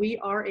 We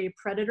are a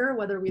predator,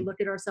 whether we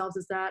look at ourselves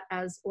as that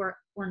or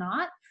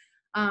not.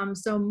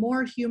 So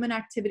more human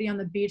activity on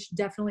the beach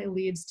definitely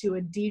leads to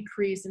a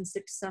decrease in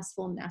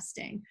successful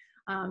nesting.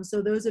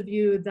 So those of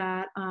you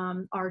that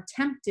are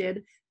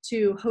tempted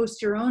to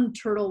host your own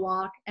turtle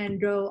walk and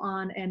go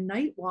on a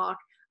night walk,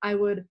 I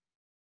would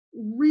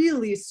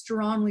really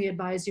strongly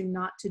advise you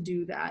not to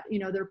do that.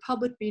 They're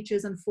public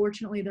beaches.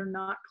 Unfortunately, they're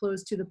not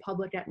closed to the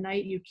public at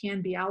night. You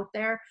can be out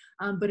there,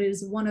 but it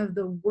is one of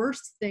the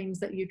worst things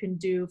that you can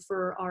do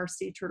for our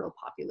sea turtle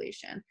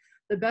population.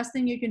 The best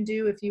thing you can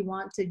do if you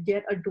want to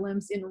get a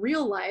glimpse in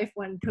real life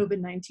when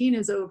COVID-19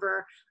 is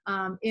over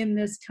in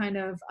this kind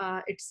of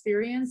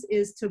experience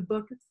is to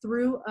book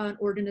through an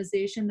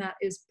organization that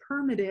is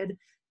permitted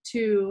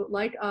to,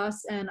 like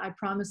us, and I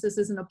promise this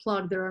isn't a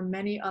plug, there are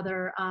many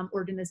other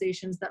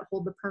organizations that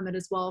hold the permit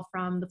as well,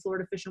 from the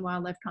Florida Fish and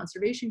Wildlife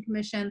Conservation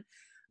Commission.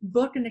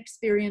 Book an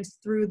experience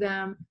through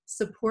them,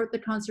 support the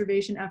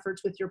conservation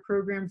efforts with your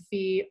program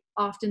fee.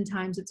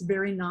 Oftentimes it's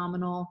very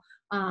nominal.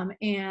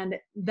 And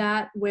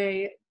that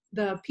way,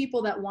 the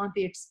people that want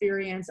the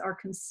experience are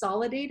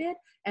consolidated,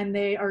 and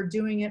they are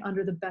doing it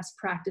under the best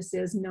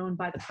practices known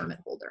by the permit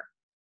holder.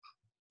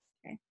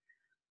 Okay.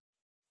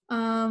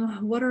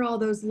 What are all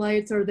those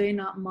lights? Are they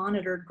not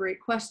monitored? Great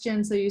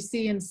question. So you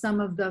see in some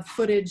of the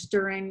footage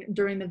during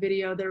the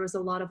video, there was a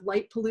lot of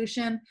light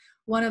pollution.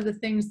 One of the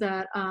things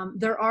that,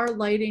 there are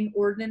lighting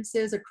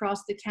ordinances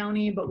across the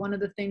county, but one of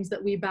the things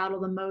that we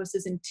battle the most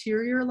is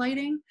interior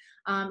lighting,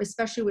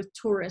 especially with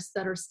tourists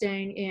that are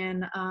staying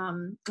in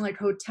like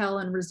hotel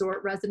and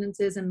resort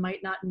residences and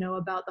might not know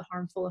about the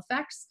harmful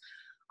effects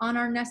on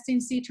our nesting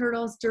sea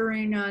turtles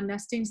during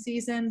nesting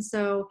season.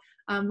 So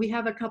We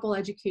have a couple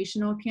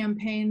educational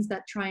campaigns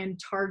that try and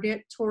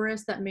target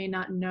tourists that may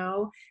not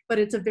know, but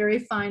it's a very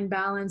fine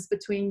balance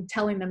between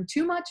telling them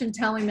too much and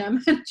telling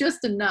them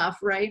just enough,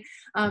 right?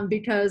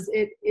 Because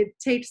it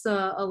takes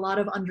a lot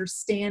of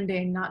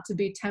understanding not to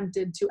be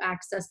tempted to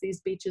access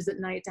these beaches at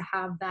night, to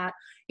have that,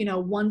 you know,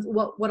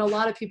 what a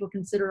lot of people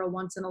consider a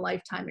once in a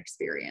lifetime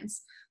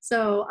experience.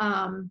 So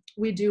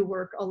we do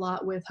work a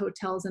lot with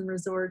hotels and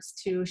resorts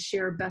to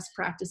share best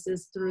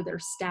practices through their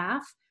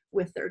staff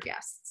with their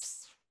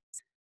guests.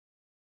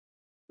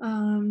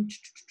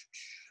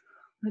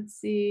 Let's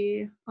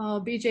see.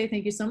 Oh, BJ,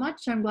 thank you so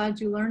much. I'm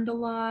glad you learned a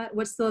lot.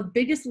 What's the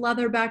biggest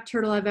leatherback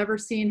turtle I've ever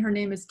seen? Her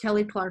name is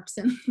Kelly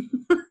Clarkson.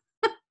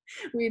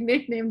 We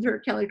nicknamed her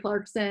Kelly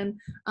Clarkson.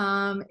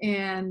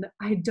 And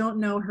I don't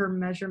know her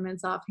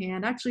measurements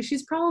offhand. Actually,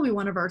 she's probably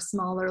one of our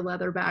smaller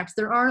leatherbacks.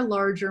 There are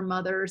larger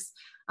mothers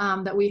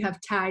that we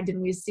have tagged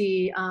and we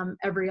see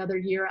every other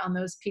year on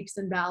those peaks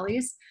and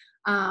valleys.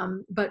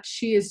 But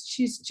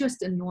she's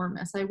just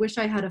enormous. I wish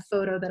I had a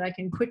photo that I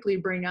can quickly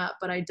bring up,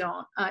 but I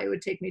don't. It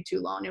would take me too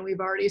long, and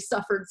we've already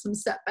suffered some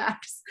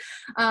setbacks.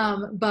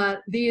 But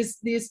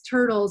these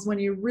turtles, when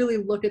you really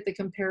look at the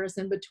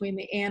comparison between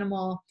the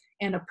animal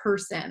and a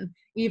person,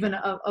 even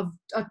a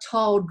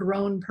tall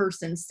grown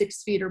person,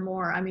 6 feet or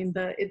more, I mean,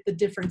 the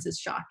difference is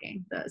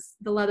shocking.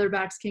 The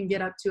leatherbacks can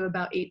get up to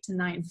about 8 to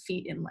 9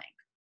 feet in length.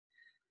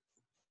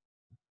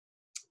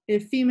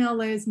 If female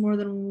lays more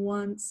than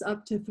once,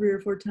 up to 3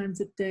 or 4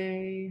 times a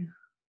day.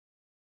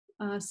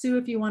 Sue,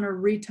 if you want to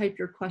retype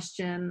your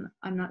question,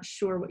 I'm not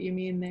sure what you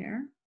mean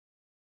there.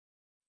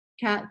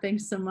 Kat,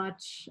 thanks so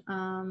much.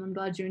 I'm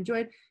glad you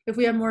enjoyed. If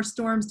we have more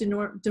storms,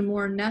 do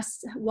more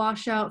nests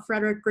wash out?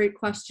 Frederick, great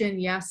question.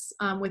 Yes,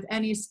 with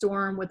any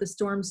storm, with the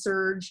storm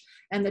surge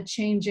and the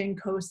changing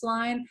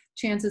coastline,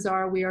 chances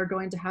are we are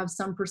going to have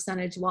some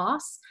percentage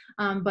loss.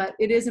 But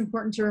it is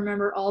important to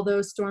remember all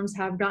those storms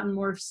have gotten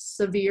more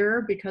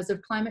severe because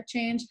of climate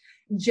change.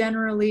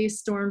 Generally,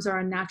 storms are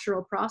a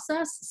natural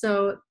process.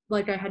 So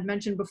like I had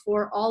mentioned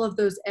before, all of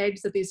those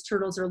eggs that these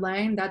turtles are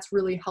laying, that's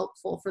really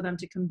helpful for them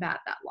to combat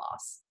that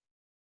loss.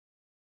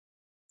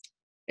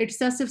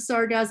 Excessive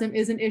sargassum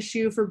is an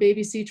issue for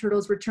baby sea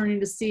turtles returning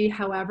to sea.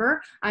 However,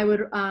 I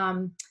would,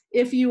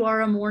 if you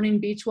are a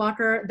morning beach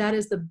walker, that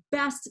is the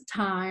best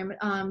time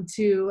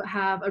to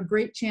have a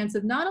great chance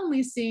of not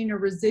only seeing a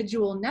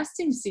residual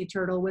nesting sea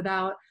turtle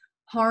without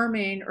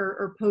harming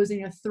or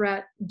posing a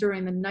threat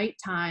during the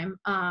nighttime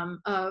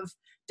of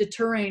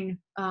deterring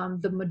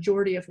the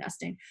majority of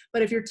nesting.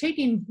 But if you're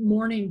taking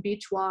morning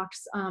beach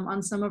walks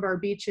on some of our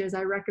beaches,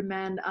 I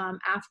recommend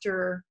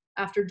after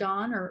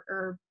dawn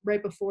or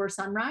right before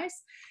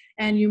sunrise,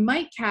 and you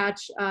might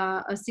catch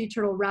a sea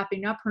turtle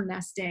wrapping up her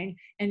nesting,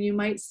 and you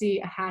might see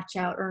a hatch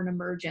out or an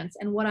emergence.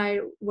 And what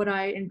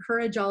I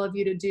encourage all of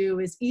you to do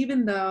is,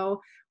 even though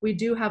we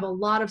do have a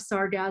lot of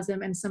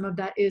sargassum and some of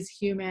that is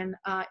human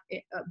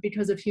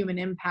because of human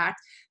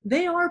impact,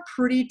 they are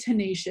pretty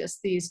tenacious,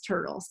 these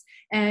turtles.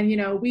 And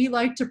we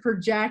like to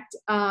project,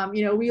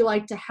 we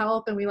like to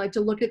help, and we like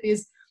to look at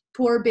these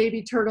poor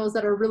baby turtles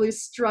that are really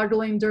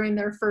struggling during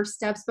their first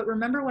steps. But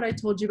remember what I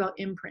told you about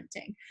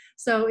imprinting.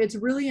 So it's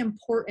really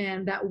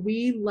important that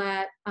we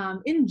let,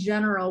 in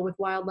general with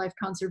wildlife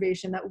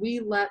conservation, that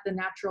we let the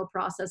natural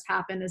process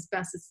happen as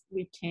best as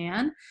we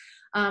can.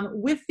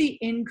 With the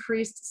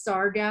increased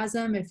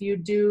sargassum, if you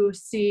do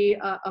see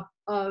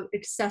a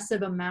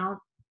excessive amount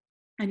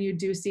and you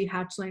do see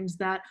hatchlings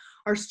that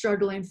are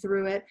struggling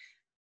through it,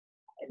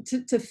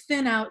 to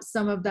thin out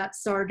some of that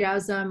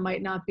sargassum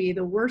might not be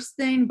the worst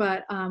thing,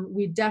 but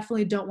we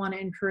definitely don't want to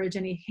encourage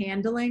any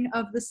handling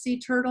of the sea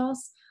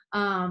turtles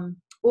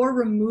or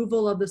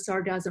removal of the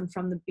sargassum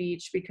from the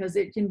beach, because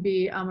it can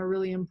be a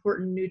really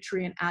important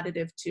nutrient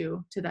additive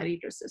to that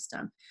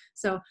ecosystem.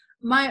 So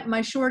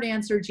my short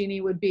answer,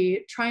 Jeannie, would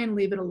be try and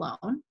leave it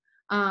alone.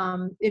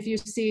 If you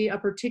see a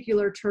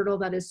particular turtle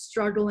that is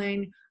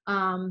struggling,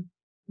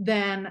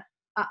 then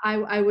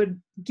I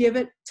would give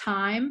it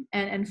time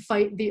and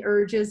fight the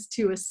urges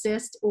to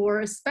assist, or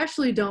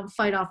especially don't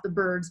fight off the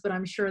birds. But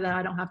I'm sure that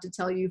I don't have to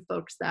tell you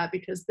folks that,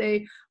 because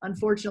they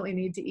unfortunately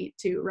need to eat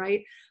too,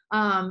 right?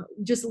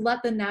 Just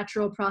let the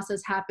natural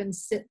process happen,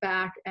 sit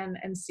back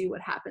and see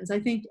what happens. I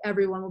think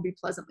everyone will be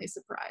pleasantly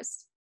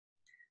surprised.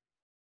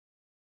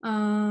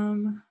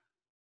 I'm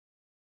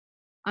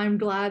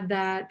glad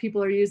that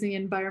people are using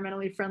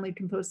environmentally friendly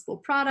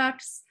compostable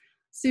products.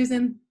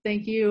 Susan,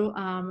 thank you.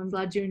 I'm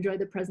glad you enjoyed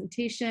the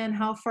presentation.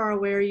 How far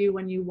away are you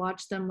when you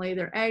watch them lay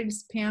their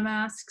eggs? Pam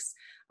asks.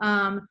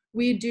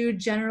 We do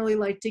generally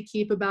like to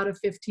keep about a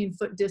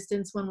 15-foot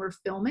distance when we're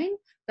filming.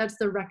 That's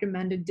the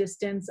recommended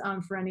distance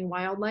for any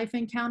wildlife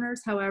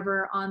encounters.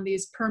 However, on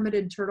these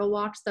permitted turtle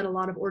walks that a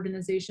lot of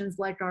organizations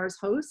like ours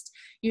host,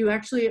 you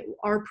actually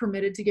are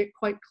permitted to get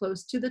quite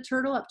close to the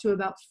turtle, up to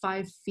about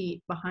 5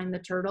 feet behind the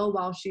turtle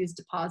while she's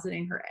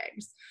depositing her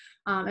eggs.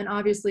 And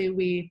obviously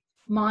we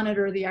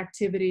monitor the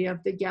activity of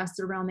the guests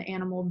around the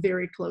animal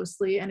very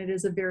closely, and it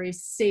is a very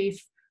safe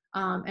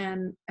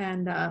and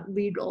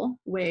legal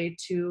way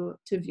to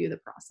view the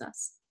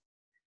process.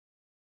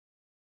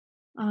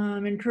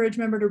 Encourage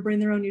member to bring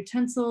their own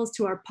utensils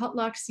to our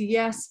potlucks.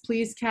 Yes,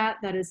 please, Kat.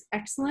 That is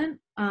excellent.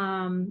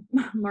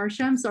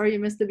 Marcia, I'm sorry you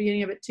missed the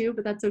beginning of it too,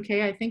 but that's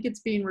okay. I think it's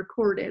being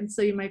recorded,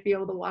 so you might be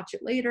able to watch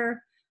it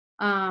later.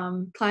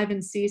 Clive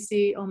and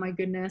Cece, oh my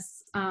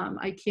goodness.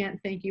 I can't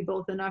thank you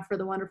both enough for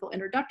the wonderful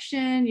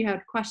introduction. You had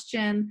a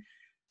question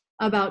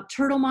about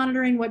turtle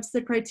monitoring. What's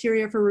the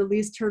criteria for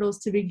released turtles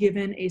to be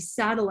given a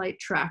satellite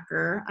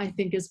tracker, I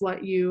think is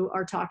what you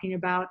are talking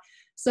about.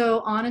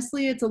 So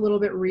honestly, it's a little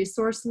bit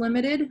resource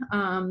limited.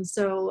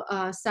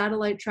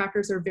 Satellite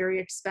trackers are very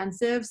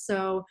expensive.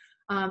 So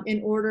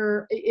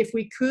if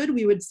we could,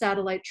 we would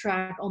satellite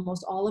track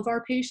almost all of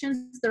our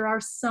patients. There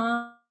are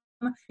some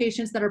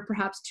patients that are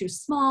perhaps too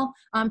small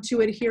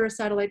to adhere a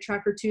satellite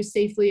tracker to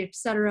safely, et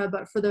cetera.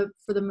 But for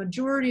the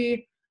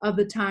majority of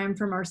the time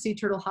from our sea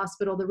turtle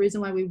hospital, the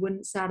reason why we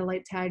wouldn't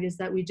satellite tag is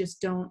that we just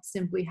don't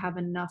simply have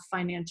enough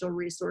financial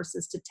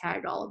resources to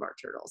tag all of our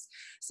turtles.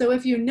 So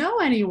if you know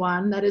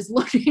anyone that is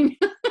looking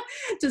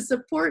to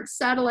support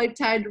satellite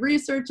tagged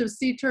research of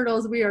sea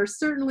turtles, we are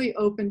certainly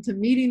open to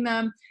meeting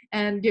them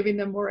and giving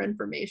them more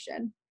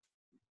information.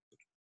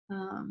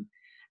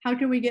 How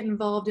can we get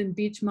involved in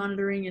beach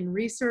monitoring and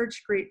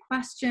research? Great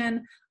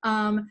question.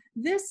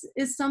 This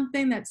is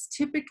something that's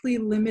typically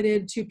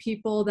limited to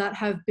people that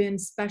have been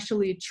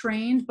specially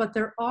trained, but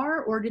there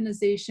are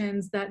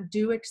organizations that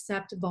do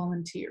accept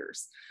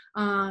volunteers.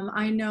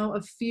 I know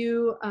a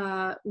few,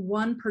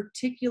 one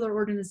particular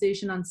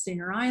organization on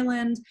Singer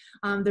Island.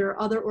 There are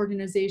other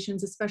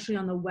organizations, especially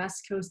on the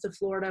west coast of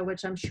Florida,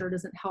 which I'm sure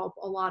doesn't help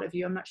a lot of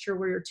you. I'm not sure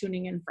where you're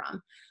tuning in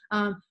from.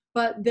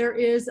 But there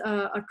is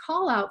a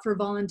call out for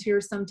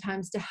volunteers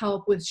sometimes to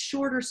help with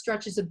shorter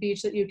stretches of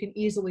beach that you can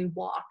easily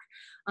walk.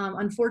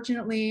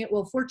 Fortunately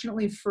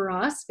for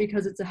us,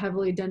 because it's a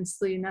heavily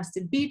densely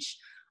nested beach,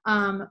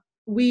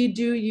 we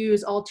do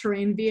use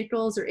all-terrain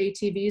vehicles or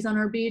ATVs on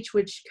our beach,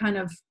 which kind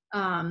of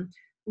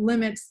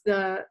limits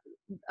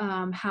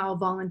how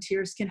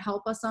volunteers can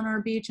help us on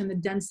our beach, and the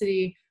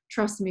density,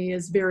 trust me,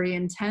 is very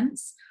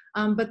intense.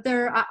 But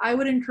I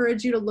would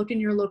encourage you to look in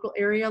your local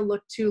area,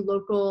 look to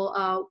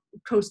local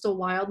coastal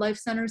wildlife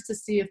centers to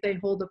see if they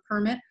hold a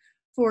permit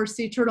for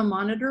sea turtle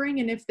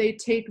monitoring. And if they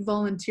take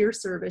volunteer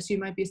service, you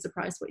might be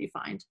surprised what you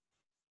find.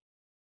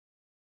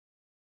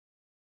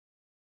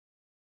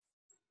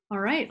 All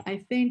right,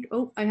 I think,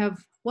 I have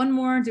one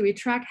more. Do we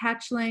track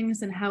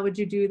hatchlings, and how would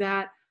you do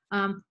that?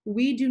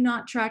 We do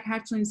not track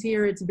hatchlings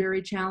here. It's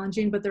very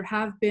challenging, but there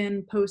have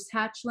been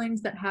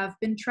post-hatchlings that have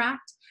been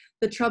tracked.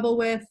 The trouble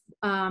with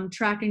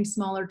tracking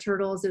smaller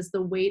turtles is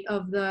the weight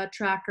of the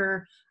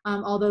tracker,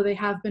 although they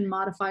have been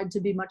modified to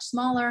be much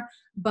smaller,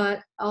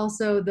 but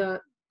also the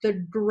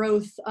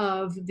growth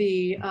of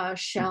the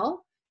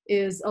shell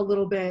is a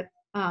little bit,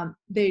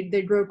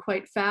 they grow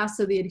quite fast,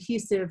 so the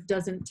adhesive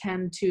doesn't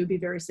tend to be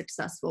very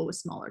successful with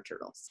smaller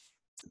turtles.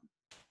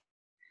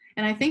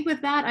 And I think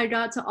with that, I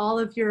got to all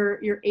of your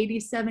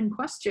 87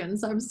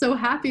 questions. I'm so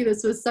happy.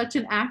 This was such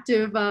an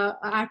active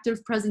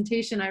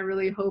presentation. I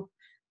really hope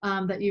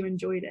that you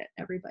enjoyed it,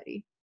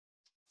 everybody.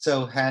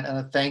 So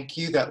Hannah, thank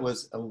you. That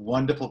was a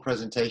wonderful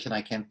presentation.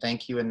 I can't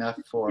thank you enough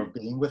for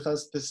being with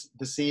us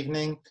this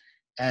evening.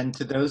 And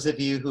to those of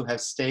you who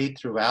have stayed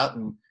throughout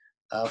and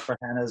for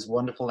Hannah's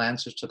wonderful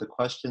answers to the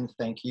questions,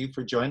 thank you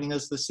for joining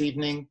us this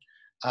evening.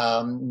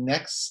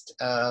 Next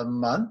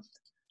month,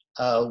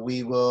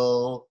 we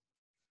will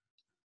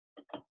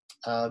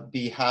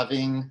be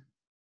having,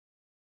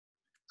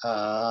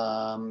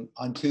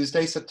 on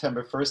Tuesday,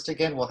 September 1st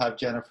again, we'll have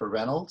Jennifer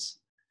Reynolds,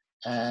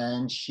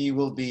 and she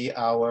will be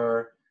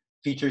our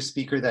featured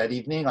speaker that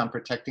evening on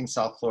protecting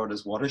South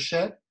Florida's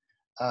watershed.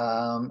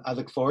 I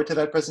look forward to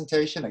that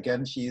presentation.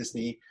 Again, she is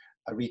the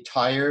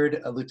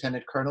retired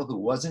lieutenant colonel who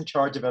was in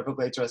charge of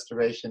Everglades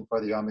restoration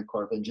for the Army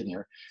Corps of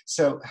Engineers.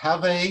 So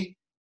have a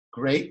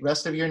great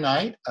rest of your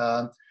night.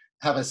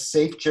 Have a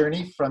safe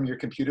journey from your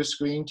computer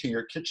screen to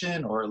your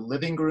kitchen or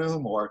living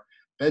room or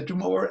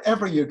bedroom or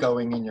wherever you're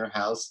going in your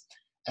house.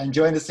 And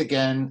join us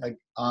again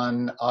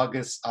on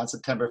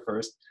September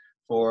 1st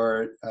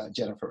for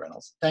Jennifer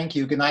Reynolds. Thank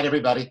you. Good night,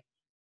 everybody.